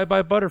 that's Bye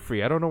Bye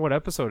Butterfree. I don't know what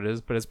episode it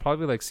is, but it's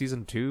probably like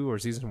season 2 or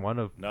season 1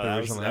 of No, the that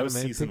was- original that was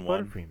anime. season Pink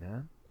 1. Butterfree,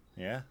 man.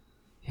 Yeah.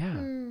 Yeah.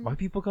 Why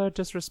people got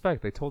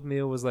disrespect? They told me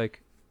it was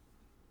like,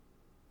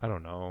 I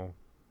don't know,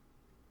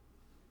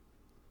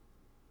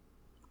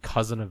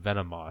 cousin of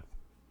Venomoth.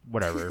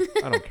 Whatever.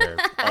 I don't care.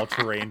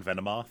 All-terrain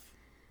Venomoth.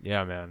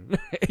 Yeah, man.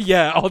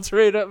 Yeah,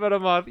 Alterate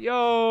Venomoth.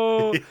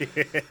 Yo!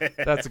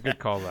 That's a good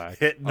callback.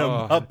 Hitting them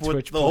up with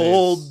Twitch the plays.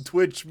 old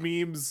Twitch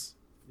memes.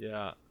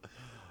 Yeah.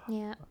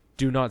 Yeah.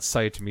 Do not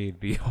cite me,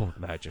 the old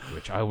magic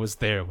witch. I was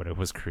there when it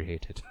was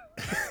created.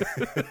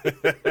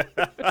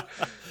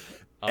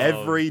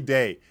 Every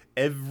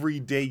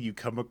day you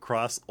come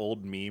across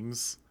old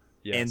memes,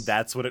 Yes. and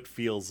that's what it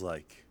feels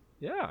like.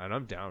 Yeah, and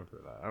I'm down for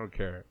that. I don't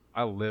care.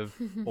 I live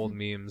old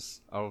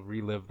memes. I'll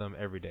relive them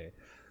every day.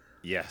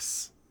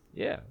 Yes.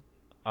 Yeah.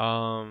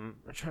 I'm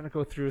trying to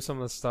go through some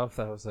of the stuff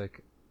that I was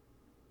like,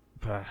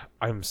 but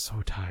I'm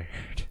so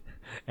tired.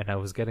 And I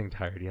was getting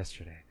tired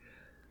yesterday.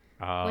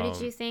 What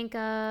did you think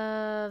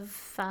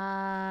of?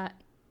 I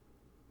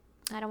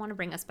don't want to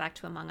bring us back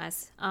to Among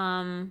Us.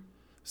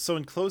 So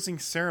in closing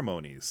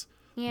ceremonies,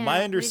 Yeah, my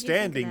what did you think of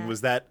understanding that?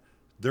 was that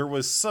there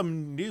was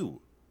some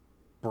new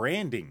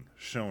branding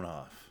shown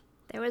off.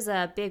 There was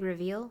a big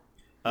reveal.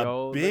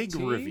 A big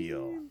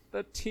reveal.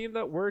 The team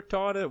that worked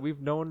on it,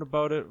 we've known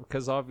about it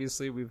because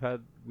obviously we've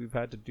had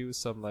to do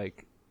some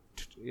like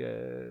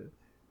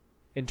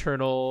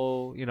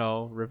internal,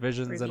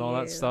 revisions and all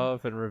that Review.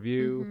 stuff and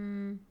review.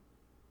 Mm-hmm.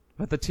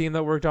 But the team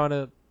that worked on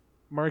it,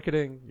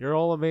 marketing, you're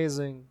all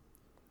amazing.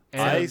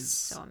 I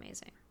So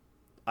amazing.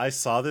 I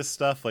saw this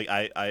stuff. Like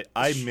I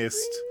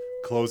missed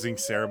closing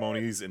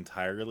ceremonies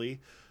entirely.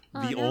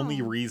 Oh, The no.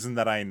 only reason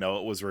that I know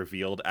it was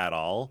revealed at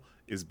all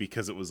is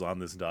because it was on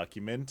this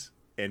document,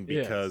 and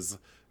Yeah. because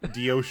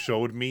Dio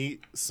showed me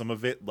some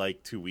of it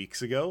like 2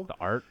 weeks ago, the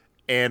art.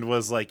 and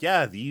was like,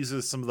 "Yeah, these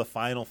are some of the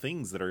final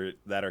things that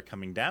are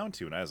coming down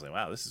to." And I was like,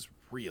 "Wow, this is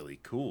really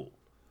cool."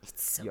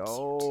 It's so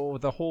Yo,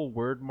 the whole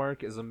word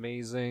mark is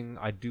amazing.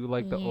 I do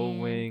like the O Yeah.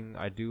 wing.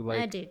 I do like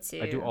I do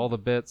too. I do all the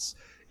bits.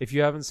 If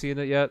you haven't seen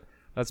it yet,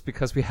 that's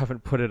because we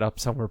haven't put it up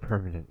somewhere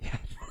permanent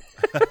yet.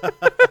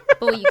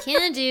 But what you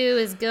can do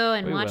is go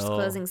and We watch the will.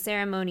 closing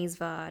ceremonies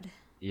VOD.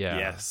 Yeah.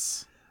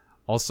 Yes.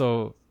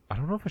 Also, I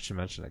don't know if I should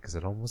mention it because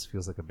it almost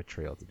feels like a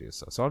betrayal to do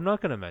so. So I'm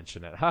not going to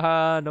mention it.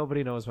 Haha,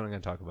 nobody knows what I'm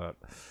going to talk about.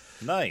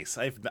 Nice.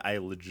 I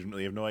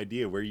legitimately have no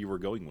idea where you were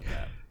going with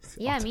that.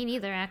 Yeah, me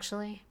neither,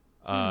 actually.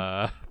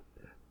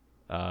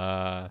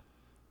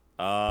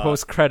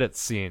 Post credits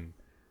scene.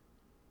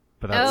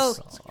 But that's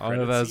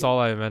Credit that's scene. all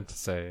I meant to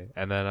say.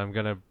 And then I'm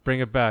going to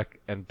bring it back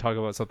and talk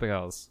about something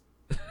else.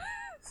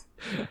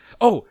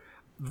 Oh,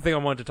 the thing I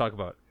wanted to talk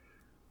about.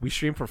 We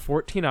streamed for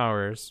 14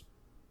 hours,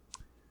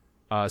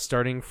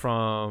 starting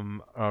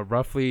from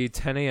roughly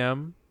 10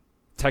 a.m.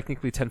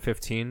 Technically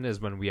 10:15 is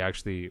when we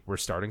actually were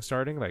starting,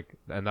 like,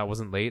 and that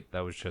wasn't late.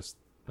 That was just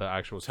the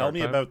actual Tell start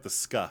me time. about the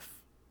scuff.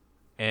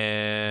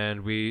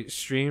 And we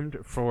streamed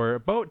for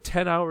about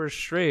 10 hours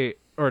straight,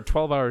 or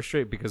 12 hours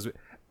straight, because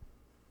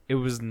it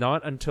was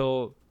not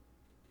until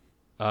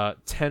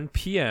 10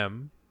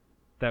 p.m.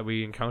 that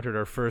we encountered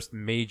our first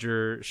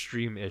major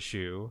stream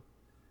issue,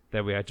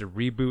 that we had to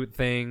reboot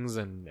things,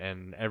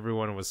 and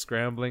everyone was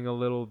scrambling a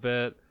little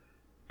bit,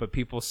 but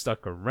people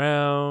stuck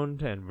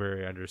around and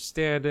very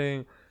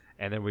understanding.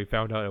 And then we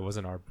found out it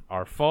wasn't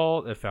our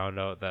fault. It found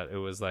out that it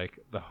was like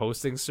the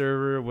hosting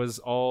server was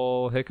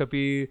all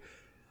hiccupy.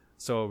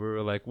 So we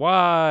were like,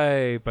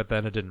 why? But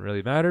then it didn't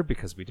really matter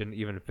because we didn't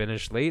even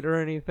finish late or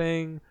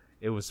anything.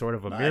 It was sort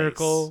of a Nice.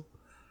 miracle.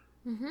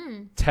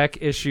 Tech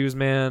issues,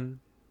 man.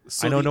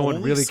 So I know the no one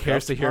only really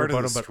cares to scuffed hear part of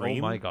about the them, but oh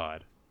stream my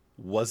god.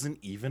 wasn't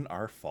even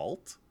our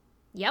fault.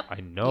 Yep.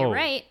 I know. You're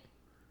right.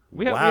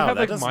 We had Wow, that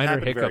like doesn't minor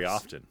happen hiccups. very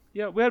often.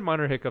 Yeah, we had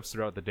minor hiccups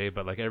throughout the day,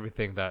 but like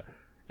everything that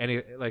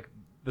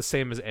the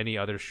same as any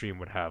other stream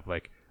would have,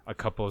 like a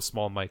couple of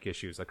small mic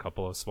issues, a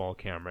couple of small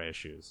camera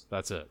issues.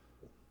 That's it.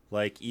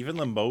 Like even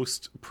the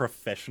most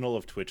professional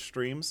of Twitch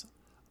streams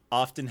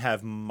often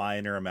have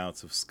minor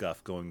amounts of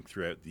scuff going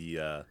throughout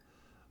the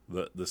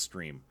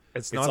stream.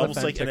 It's not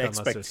almost like an authentic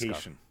unless there's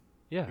expectation.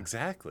 Yeah.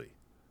 Exactly.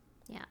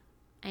 Yeah.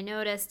 I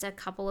noticed a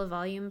couple of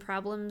volume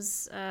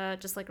problems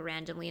just like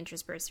randomly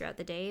interspersed throughout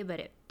the day, but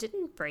it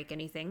didn't break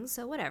anything,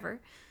 so whatever.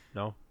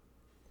 No.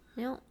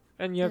 No.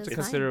 And you have It to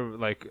was consider,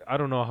 like, I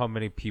don't know how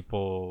many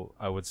people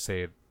I would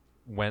say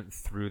went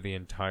through the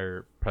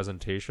entire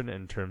presentation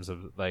in terms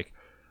of, like,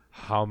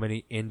 how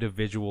many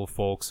individual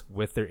folks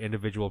with their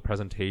individual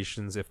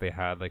presentations, if they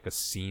had, like, a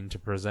scene to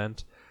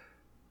present.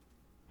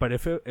 But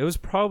if it was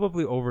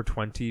probably over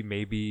 20,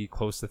 maybe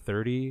close to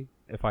 30,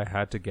 if I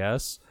had to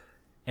guess.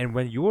 And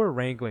when you are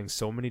wrangling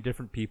so many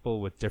different people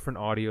with different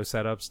audio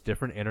setups,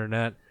 different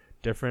internet,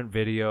 different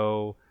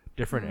video,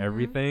 different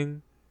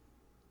everything.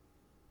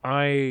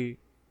 I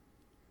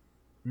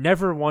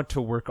never want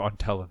to work on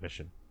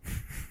television.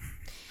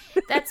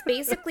 That's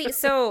basically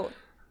so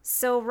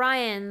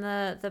Ryan,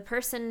 the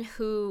person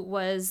who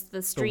was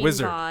the stream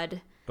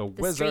god,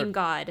 the stream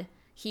god,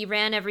 he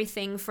ran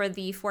everything for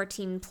the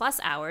 14 plus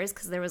hours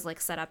because there was like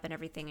setup and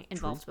everything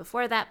involved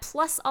before that,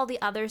 plus all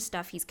the other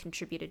stuff he's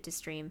contributed to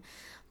stream.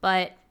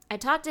 But I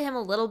talked to him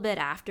a little bit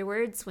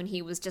afterwards when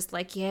he was just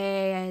like,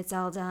 yay, it's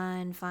all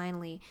done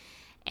finally.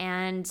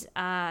 And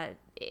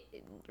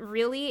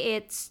really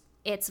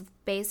it's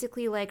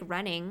basically like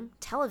running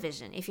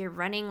television. If you're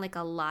running like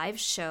a live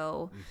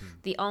show,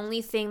 the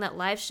only thing that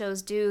live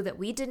shows do that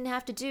we didn't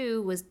have to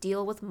do was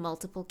deal with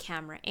multiple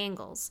camera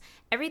angles.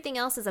 Everything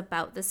else is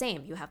about the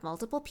same. You have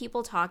multiple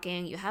people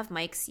talking, you have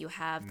mics, you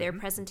have their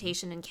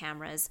presentation and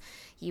cameras,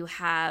 you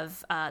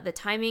have the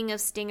timing of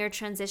stinger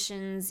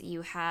transitions,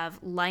 you have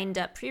lined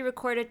up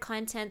pre-recorded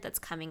content that's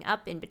coming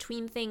up in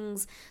between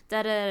things,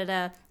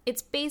 da-da-da-da.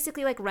 It's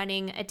basically like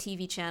running a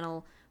TV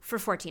channel for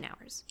 14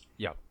 hours.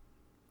 Yep.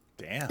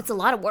 Damn. It's a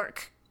lot of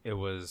work. It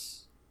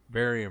was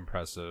very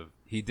impressive.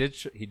 He did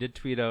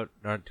tweet out.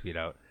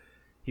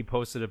 He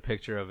posted a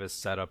picture of his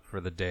setup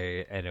for the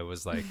day, and it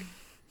was like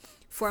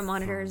 4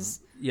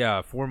 monitors.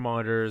 4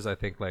 monitors. I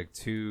think like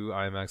 2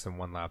 iMacs and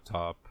 1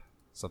 laptop,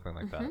 something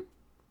like that.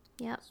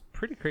 Yep. It's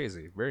pretty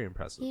crazy. Very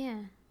impressive.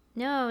 Yeah.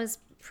 No, it was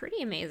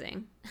pretty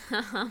amazing.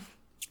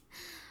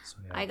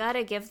 I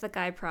gotta give the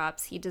guy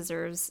props. He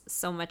deserves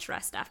so much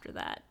rest after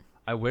that.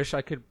 I wish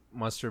I could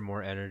muster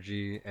more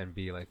energy and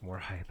be like more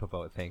hype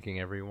about thanking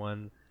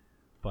everyone,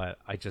 but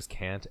I just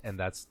can't, and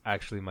that's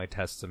actually my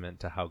testament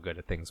to how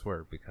good things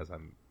were because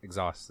I'm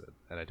exhausted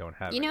and I don't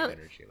have any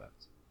energy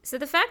left. So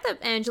the fact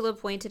that Angela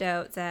pointed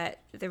out that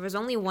there was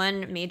only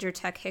one major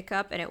tech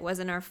hiccup and it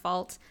wasn't our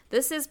fault,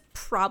 this is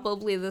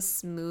probably the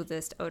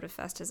smoothest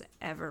OdaFest has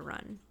ever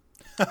run.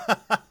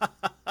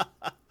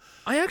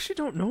 I actually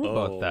don't know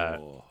about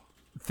that.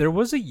 There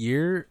was a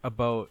year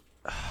about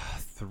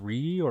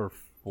 3 or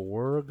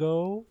 4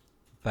 ago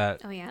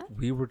that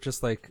we were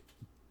just like,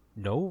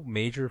 no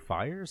major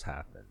fires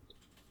happened.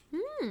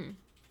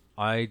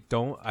 I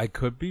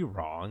could be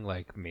wrong.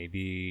 Like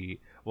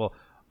maybe, well,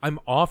 I'm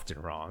often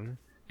wrong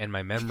and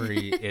my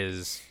memory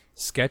is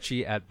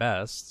sketchy at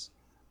best.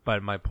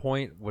 But my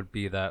point would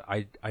be that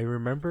I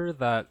remember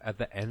that at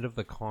the end of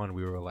the con,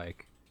 we were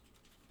like,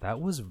 that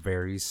was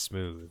very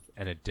smooth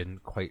and it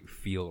didn't quite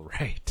feel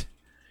right.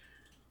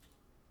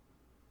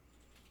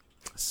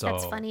 So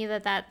that's funny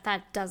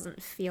that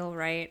doesn't feel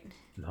right.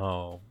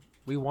 No,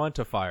 we want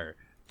a fire.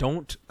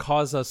 Don't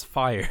cause us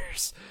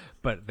fires,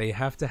 but they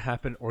have to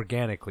happen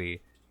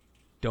organically.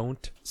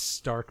 Don't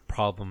start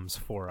problems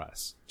for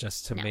us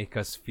just to make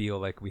us feel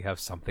like we have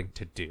something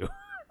to do.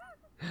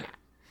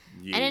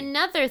 Yeah. And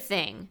another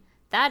thing,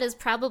 that is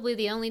probably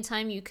the only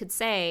time you could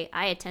say,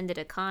 I attended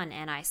a con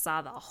and I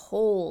saw the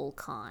whole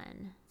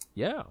con.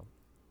 Yeah.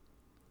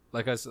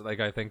 Like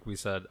I think we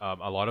said,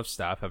 a lot of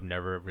staff have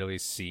never really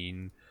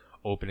seen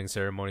opening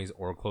ceremonies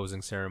or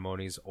closing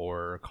ceremonies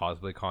or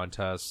cosplay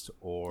contests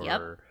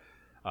or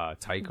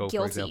Taiko,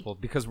 for example,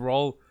 because we're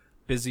all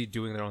busy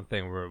doing their own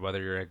thing. Whether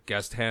you're at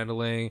guest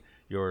handling,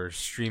 you're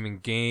streaming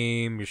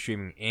game, you're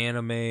streaming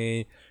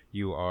anime,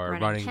 you are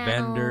running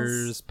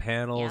vendors,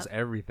 panels,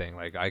 everything.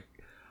 Like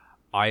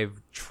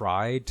I've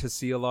tried to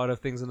see a lot of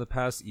things in the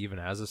past, even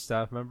as a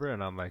staff member,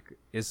 and I'm like,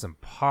 it's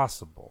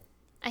impossible.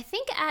 I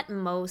think at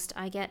most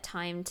I get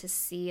time to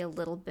see a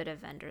little bit of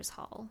Vendors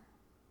Hall.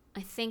 I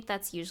think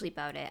that's usually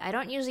about it. I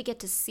don't usually get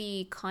to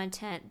see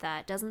content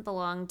that doesn't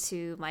belong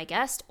to my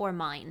guest or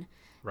mine.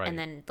 Right. And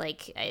then,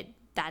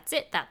 that's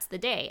it. That's the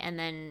day. And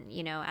then,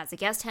 as a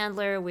guest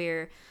handler,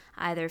 we're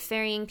either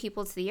ferrying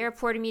people to the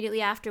airport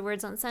immediately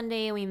afterwards on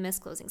Sunday and we miss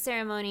closing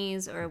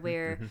ceremonies, or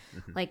we're,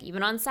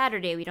 even on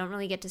Saturday, we don't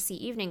really get to see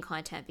evening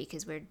content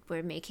because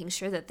we're making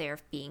sure that they're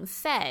being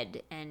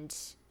fed and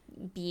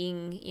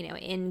being,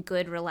 in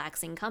good,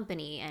 relaxing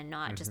company and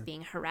not just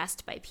being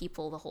harassed by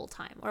people the whole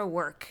time or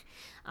work.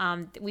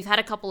 We've had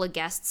a couple of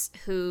guests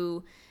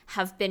who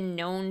have been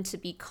known to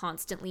be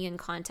constantly in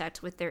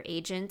contact with their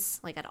agents,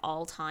 at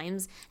all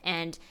times.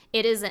 And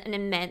it is an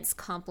immense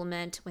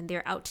compliment when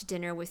they're out to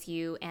dinner with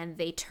you and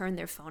they turn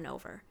their phone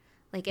over.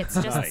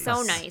 It's just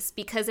so nice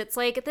because it's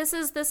like, this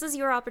is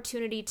your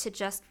opportunity to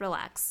just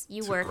relax.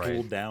 You work.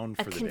 Cool down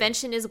for a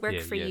convention is work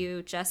for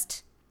you.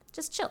 Just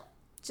chill.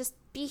 Just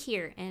be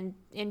here and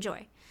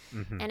enjoy.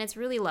 And it's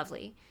really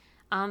lovely.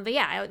 But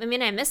yeah,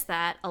 I missed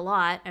that a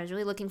lot. I was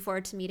really looking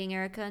forward to meeting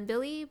Erica and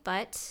Billy,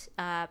 but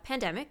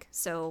pandemic.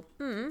 So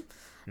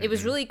it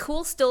was really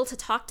cool still to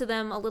talk to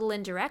them a little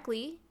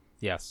indirectly.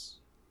 Yes.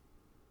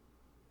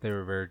 They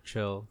were very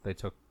chill. They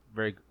took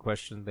very good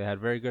questions. They had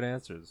very good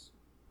answers.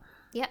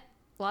 Yep.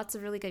 Lots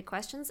of really good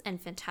questions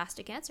and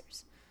fantastic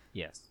answers.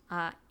 Yes.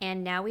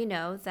 And now we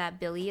know that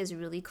Billy is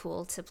really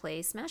cool to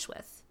play Smash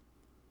with.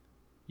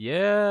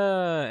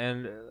 Yeah,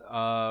 and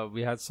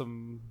we had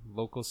some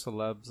local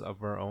celebs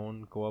of our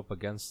own go up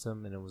against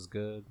him, and it was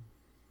good.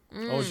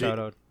 Oh, shout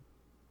out.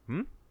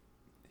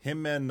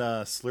 Him and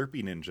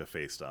Slurpee Ninja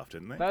faced off,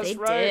 didn't they? That's They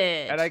right.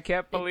 did. And I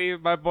can't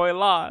believe my boy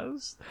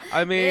lost.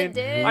 I mean,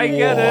 did. I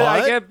get it. I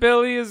What? get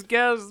Billy as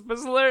guest, but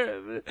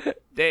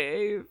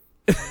Dave.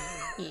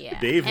 Yeah.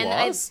 Dave And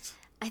lost?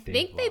 I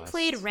think they lost.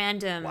 played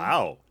random.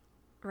 Wow.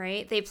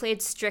 Right? They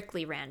played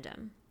strictly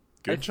random.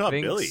 Good job,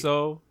 think Billy.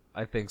 So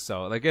I think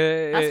so. Like,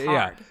 That's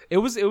yeah, hard. it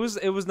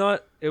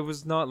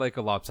was not like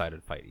a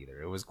lopsided fight either.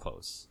 It was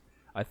close.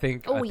 I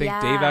think Oh, Dave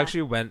yeah.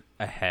 actually went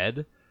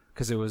ahead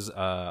because it was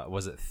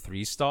it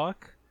 3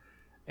 stock,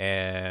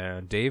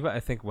 and Dave I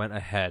think went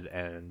ahead,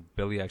 and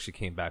Billy actually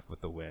came back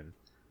with the win.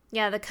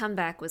 Yeah, the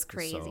comeback was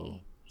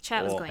crazy.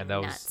 Chat was Oh. going And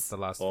that nuts. was the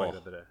last Oh. fight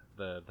of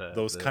the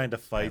Those the kind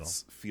of title.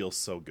 fights feel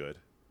so good.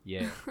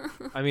 Yeah,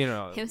 I mean,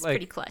 It was like,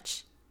 pretty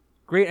clutch.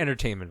 great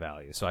entertainment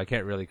value, so I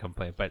can't really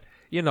complain. But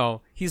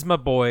he's my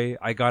boy.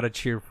 I gotta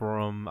cheer for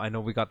him. I know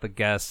we got the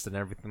guests and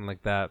everything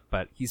like that,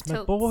 but he's my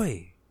Totes.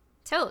 boy.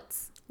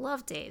 Totes.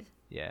 Love Dave.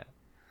 Yeah.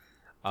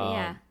 But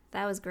yeah,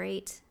 that was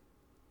great.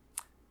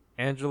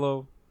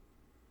 Angelo,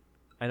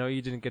 I know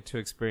you didn't get to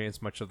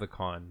experience much of the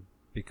con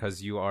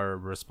because you are a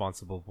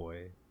responsible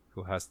boy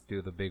who has to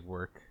do the big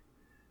work.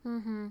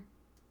 Mm-hmm.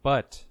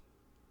 But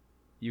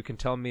you can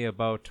tell me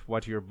about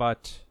what your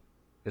butt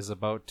is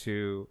about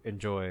to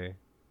enjoy.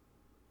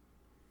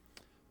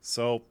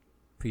 So,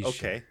 Please okay.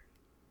 share.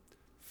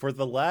 For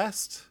the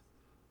last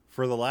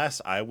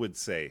I would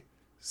say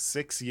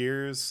 6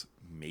 years,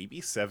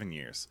 maybe 7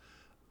 years,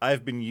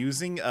 I've been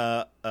using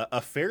a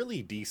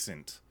fairly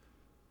decent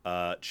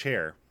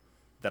chair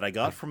that I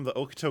got from the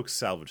Okotoks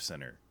Salvage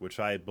Center, which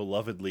I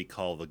belovedly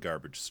call the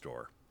garbage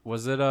store.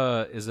 Is it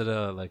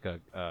like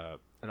an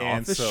And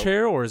office so-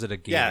 chair or is it a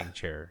gaming Yeah.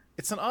 chair?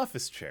 It's an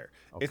office chair.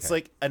 It's Okay.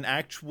 like an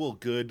actual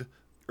good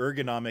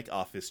ergonomic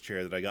office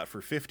chair that I got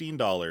for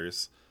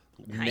 $15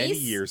 many Nice.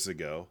 years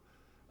ago.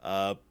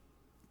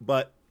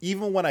 But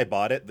even when I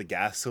bought it, the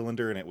gas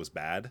cylinder in it was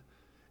bad.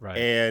 Right.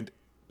 And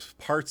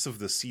parts of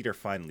the seat are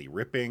finally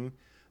ripping.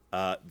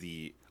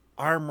 The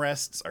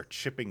armrests are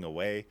chipping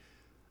away.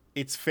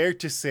 It's fair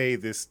to say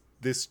this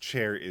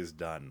chair is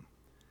done.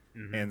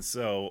 Mm-hmm. And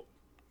so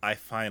I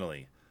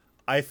finally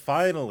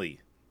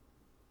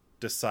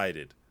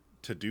decided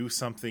to do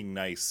something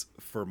nice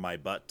for my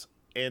butt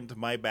and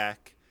my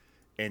back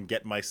and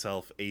get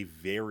myself a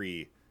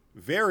very,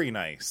 very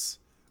nice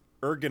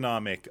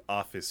ergonomic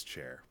office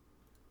chair.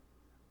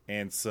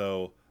 And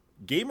so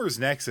Gamers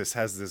Nexus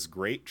has this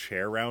great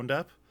chair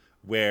roundup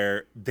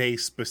where they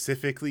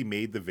specifically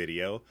made the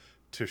video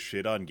to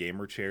shit on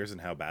gamer chairs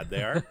and how bad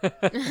they are.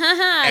 And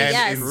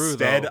Yes. True,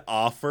 instead though.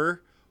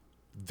 offer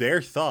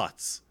their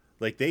thoughts.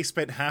 Like, they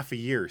spent half a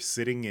year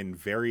sitting in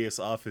various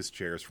office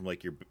chairs, from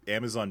like your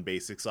Amazon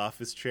Basics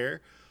office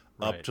chair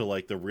up Right. to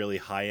like the really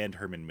high-end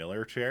Herman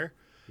Miller chair.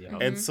 Yeah.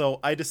 And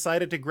so I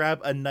decided to grab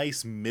a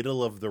nice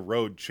middle of the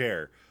road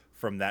chair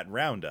from that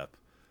roundup,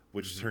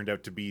 which turned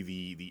out to be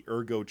the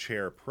Ergo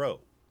Chair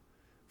Pro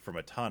from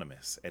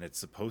Autonomous, and it's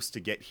supposed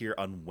to get here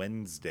on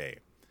Wednesday.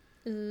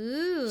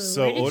 Ooh.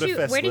 So where did you Odafest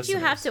have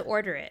listeners- to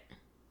order it?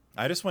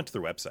 I just went to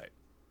their website.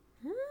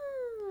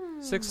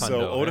 600.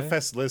 So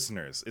Odafest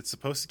listeners, it's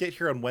supposed to get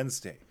here on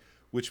Wednesday,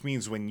 which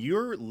means when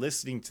you're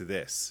listening to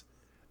this,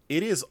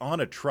 it is on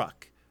a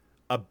truck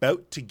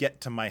about to get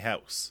to my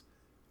house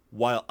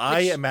while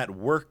I am at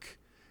work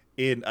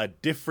in a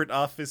different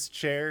office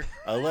chair,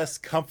 a less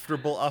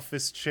comfortable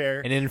office chair,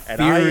 An and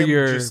I am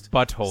inferior just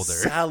butt holder.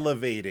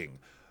 salivating.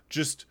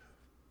 Just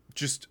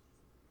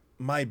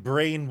my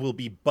brain will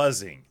be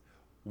buzzing,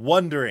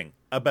 wondering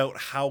about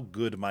how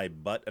good my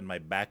butt and my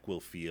back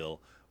will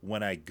feel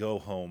when I go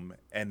home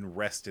and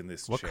rest in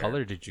this What chair.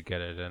 color did you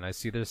get it in? I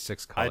see there's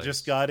 6 I colors.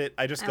 just got it.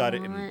 I just got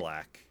it in want-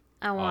 black.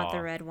 I want Aw.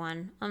 the red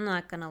one. I'm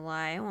not gonna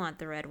lie. I want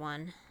the red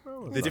one.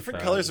 The different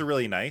colors are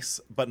really nice,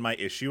 but my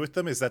issue with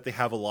them is that they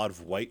have a lot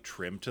of white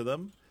trim to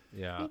them,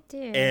 Yeah. Do.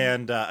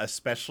 and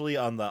especially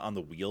on the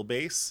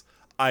wheelbase.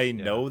 I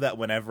know that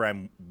whenever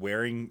I'm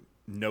wearing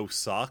no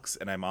socks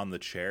and I'm on the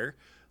chair,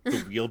 the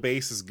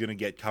wheelbase is gonna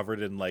get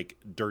covered in like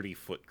dirty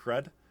foot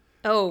crud,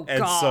 Oh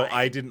and God. so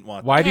I didn't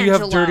want Why that. do you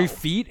have Angelo. dirty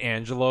feet,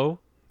 Angelo?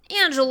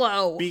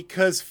 Angelo.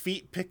 Because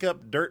feet pick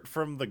up dirt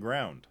from the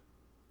ground.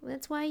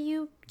 That's why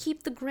you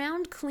keep the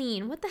ground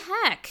clean. What the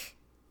heck?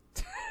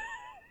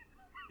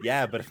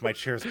 Yeah, but if my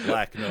chair's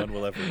black, no one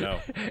will ever know.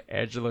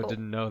 Angelo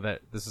didn't know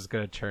that this is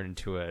going to turn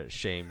into a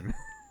shaming.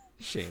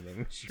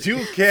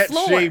 You can't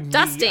Floor, shame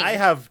dusting. me. I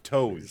have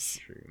toes.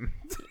 stream.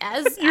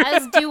 As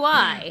do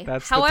I.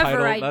 That's However, the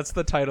title. I That's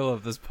the title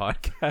of this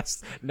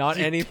podcast. Not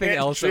You anything can't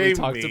else that we shame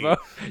talked me. about.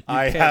 You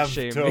I can't have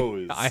shame me.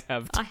 toes. I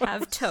have. I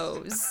have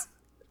toes.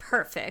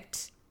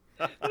 Perfect.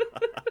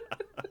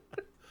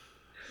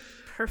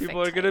 Perfect.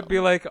 People are gonna title. be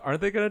like, aren't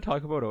they gonna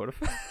talk about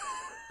Odafest?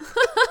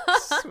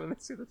 When they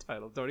see the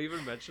title, don't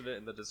even mention it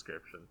in the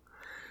description.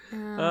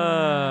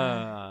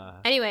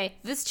 Anyway,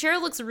 this chair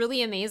looks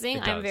really amazing.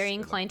 It I'm does. very It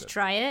looks inclined to good.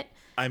 try it.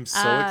 I'm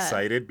so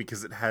excited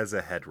because it has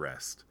a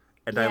headrest.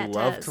 And Yeah, I it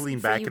love does. to lean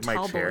For back you in my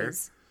tall chair.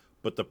 boys.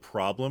 But the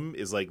problem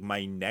is like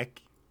my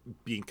neck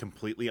being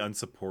completely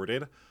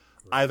unsupported.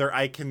 Either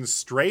I can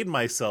strain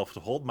myself to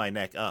hold my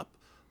neck up,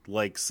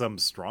 like some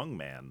strong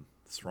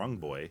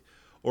boy,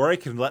 or I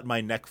can let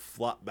my neck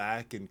flop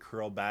back and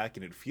curl back,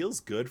 and it feels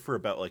good for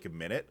about like a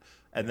minute.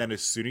 And then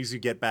as soon as you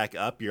get back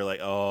up, you're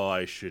like, oh,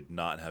 I should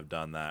not have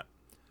done that.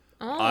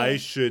 Oh. I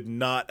should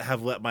not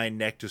have let my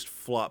neck just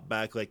flop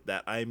back like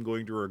that. I'm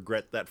going to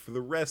regret that for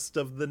the rest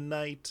of the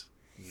night.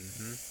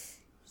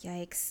 Mm-hmm.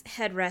 Yikes.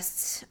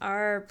 Headrests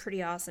are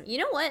pretty awesome. You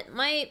know what?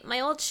 My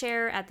old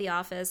chair at the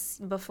office,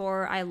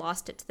 before I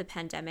lost it to the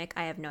pandemic,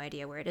 I have no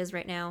idea where it is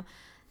right now,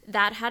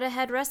 that had a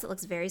headrest that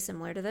looks very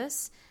similar to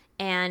this.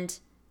 And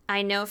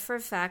I know for a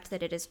fact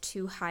that it is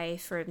too high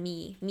for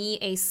me,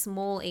 a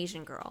small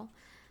Asian girl,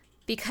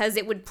 because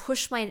it would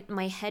push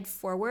my head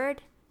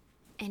forward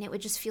and it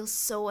would just feel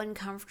so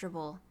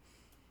uncomfortable.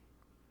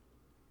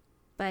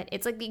 But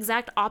it's like the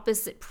exact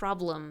opposite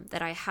problem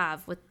that I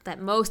have that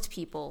most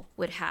people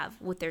would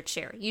have with their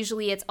chair.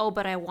 Usually it's, oh,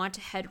 but I want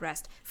a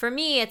headrest. For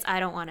me, it's,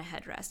 I don't want a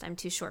headrest. I'm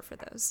too short for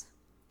those.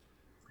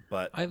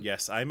 But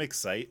yes, I'm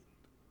excited.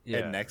 Yeah.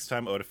 And next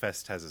time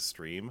Otafest has a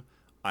stream,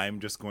 I'm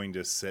just going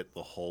to sit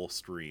the whole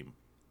stream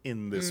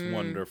in this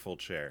wonderful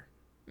chair.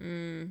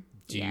 Do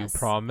you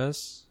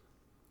promise?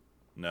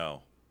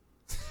 No.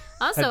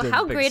 Also,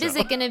 how great is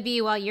it going to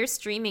be while you're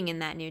streaming in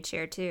that new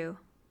chair, too?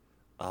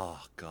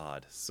 Oh,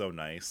 God. So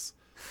nice.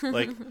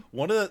 Like,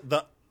 one of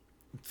the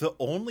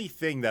only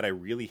thing that I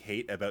really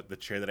hate about the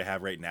chair that I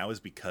have right now is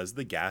because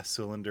the gas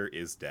cylinder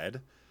is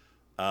dead,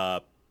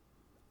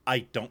 I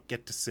don't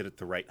get to sit at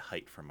the right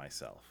height for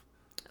myself.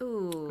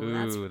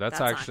 Ooh,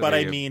 that's actually but I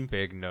a mean,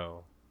 big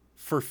no.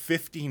 For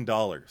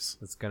 $15,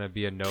 It's going to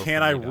be a no.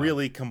 can I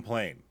really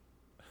complain?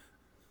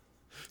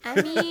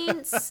 I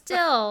mean,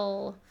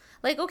 still,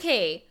 like,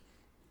 okay,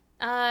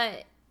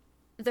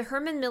 the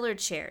Herman Miller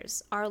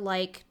chairs are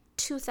like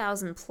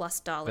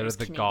 $2,000+ They're the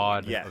Canadian.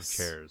 god Yes. of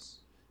chairs.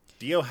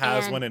 Dio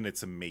has And- one and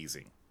it's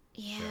amazing.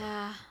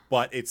 Yeah.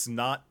 But it's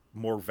not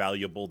more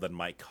valuable than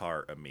my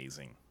car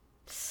amazing.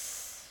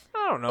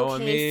 I don't know.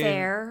 Okay, I mean,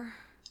 fair.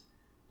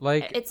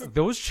 like It's-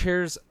 those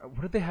chairs.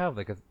 What did they have?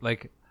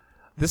 Like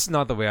this is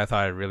not the way I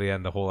thought I'd really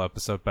end the whole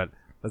episode, but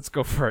let's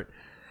go for it.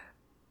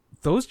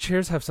 Those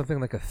chairs have something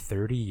like a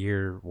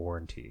 30-year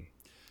warranty.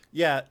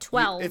 Yeah,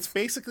 12. It's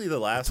basically the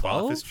last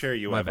 12? office chair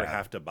you My ever bad.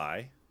 have to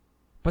buy.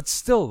 But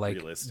still, like,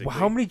 Realistically.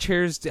 how many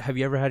chairs have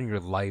you ever had in your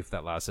life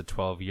that lasted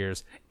 12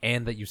 years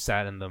and that you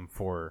sat in them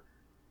for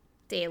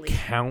Daily.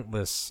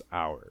 countless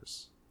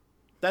hours?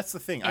 That's the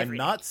thing. Every I'm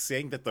not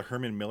saying that the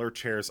Herman Miller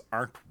chairs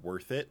aren't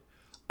worth it.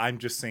 I'm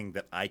just saying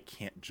that I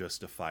can't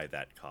justify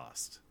that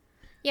cost.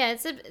 Yeah,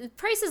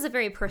 price is a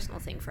very personal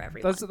thing for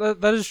everyone.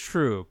 That is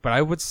true, but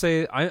I would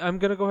say I'm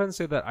gonna go ahead and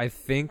say that I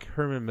think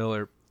Herman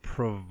Miller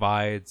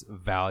provides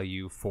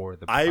value for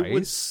the price. I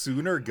would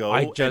sooner go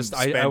and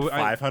spend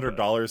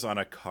 $500 on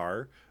a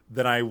car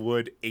than I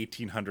would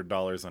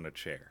 $1,800 on a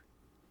chair.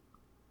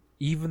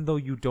 Even though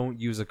you don't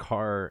use a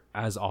car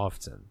as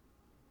often.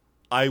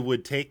 I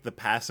would take the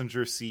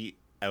passenger seat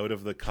out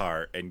of the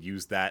car and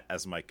use that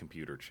as my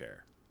computer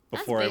chair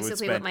before I would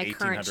basically spend what my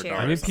current $1,800. chair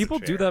I mean, is. people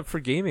do that for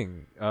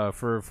gaming,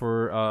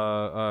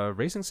 for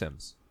racing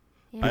sims.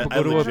 Yeah. People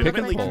go to a pick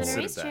and legitimately pull.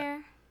 considered Race that.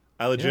 chair.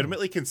 I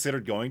legitimately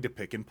considered going to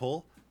Pick and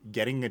Pull,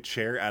 getting a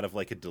chair out of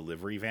like a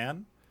delivery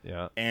van,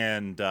 Yeah.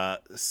 and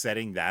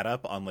setting that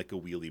up on like a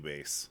wheelie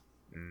base.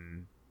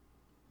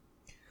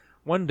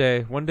 One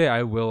day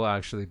I will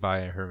actually buy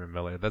a Herman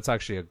Miller. That's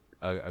actually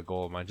a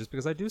goal of mine, just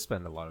because I do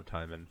spend a lot of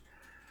time in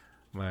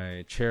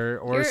my chair,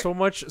 or so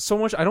much.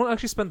 I don't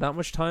actually spend that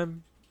much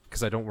time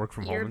because I don't work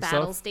from home Your and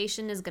battle stuff.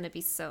 station is going to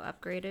be so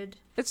upgraded.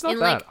 It's not in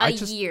that. like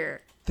a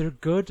year. They're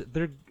good.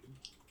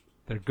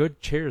 They're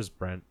good chairs,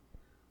 Brent.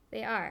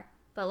 They are.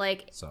 But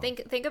like So.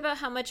 think about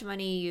how much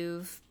money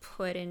you've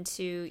put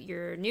into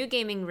your new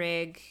gaming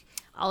rig,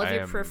 all of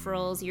your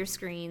peripherals, your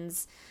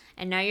screens,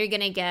 and now you're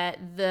going to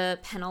get the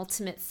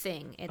penultimate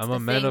thing. It's I'm the a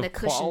man thing of that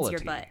cushions quality.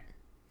 your butt.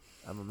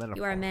 I'm a man of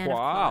You are a man of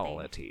quality.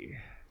 quality.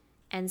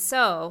 And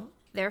so,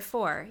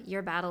 therefore,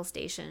 your battle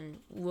station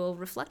will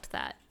reflect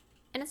that.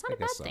 And it's not I a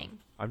bad guess so. thing.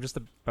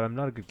 But I'm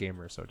not a good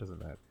gamer, so it doesn't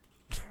matter.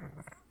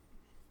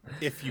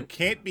 If you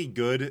can't be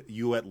good,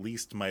 you at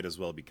least might as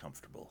well be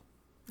comfortable.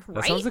 That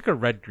Right? sounds like a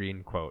Red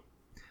Green quote.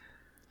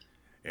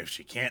 If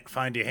she can't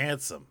find you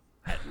handsome,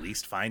 at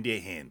least find you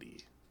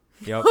handy.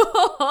 Yep.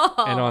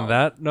 And on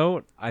that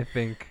note, I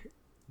think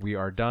we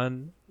are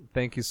done.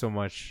 Thank you so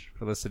much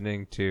for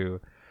listening to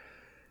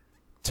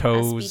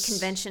Toes, SB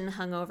convention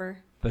hungover.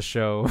 the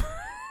show.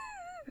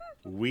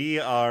 We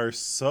are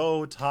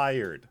so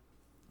tired.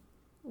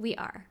 We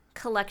are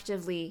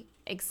collectively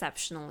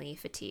exceptionally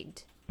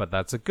fatigued. But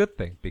that's a good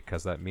thing,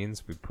 because that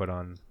means we put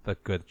on the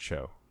good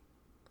show.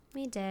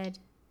 We did.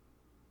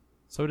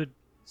 So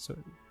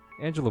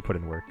Angelo put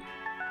in work.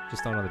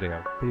 Just not on the day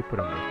out. But he put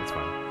in work. It's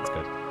fine. It's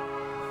good.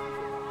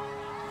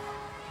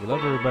 We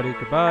love everybody.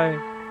 Goodbye.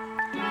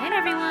 Good night,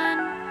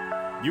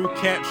 everyone. You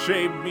can't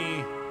shame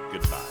me.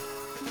 Goodbye.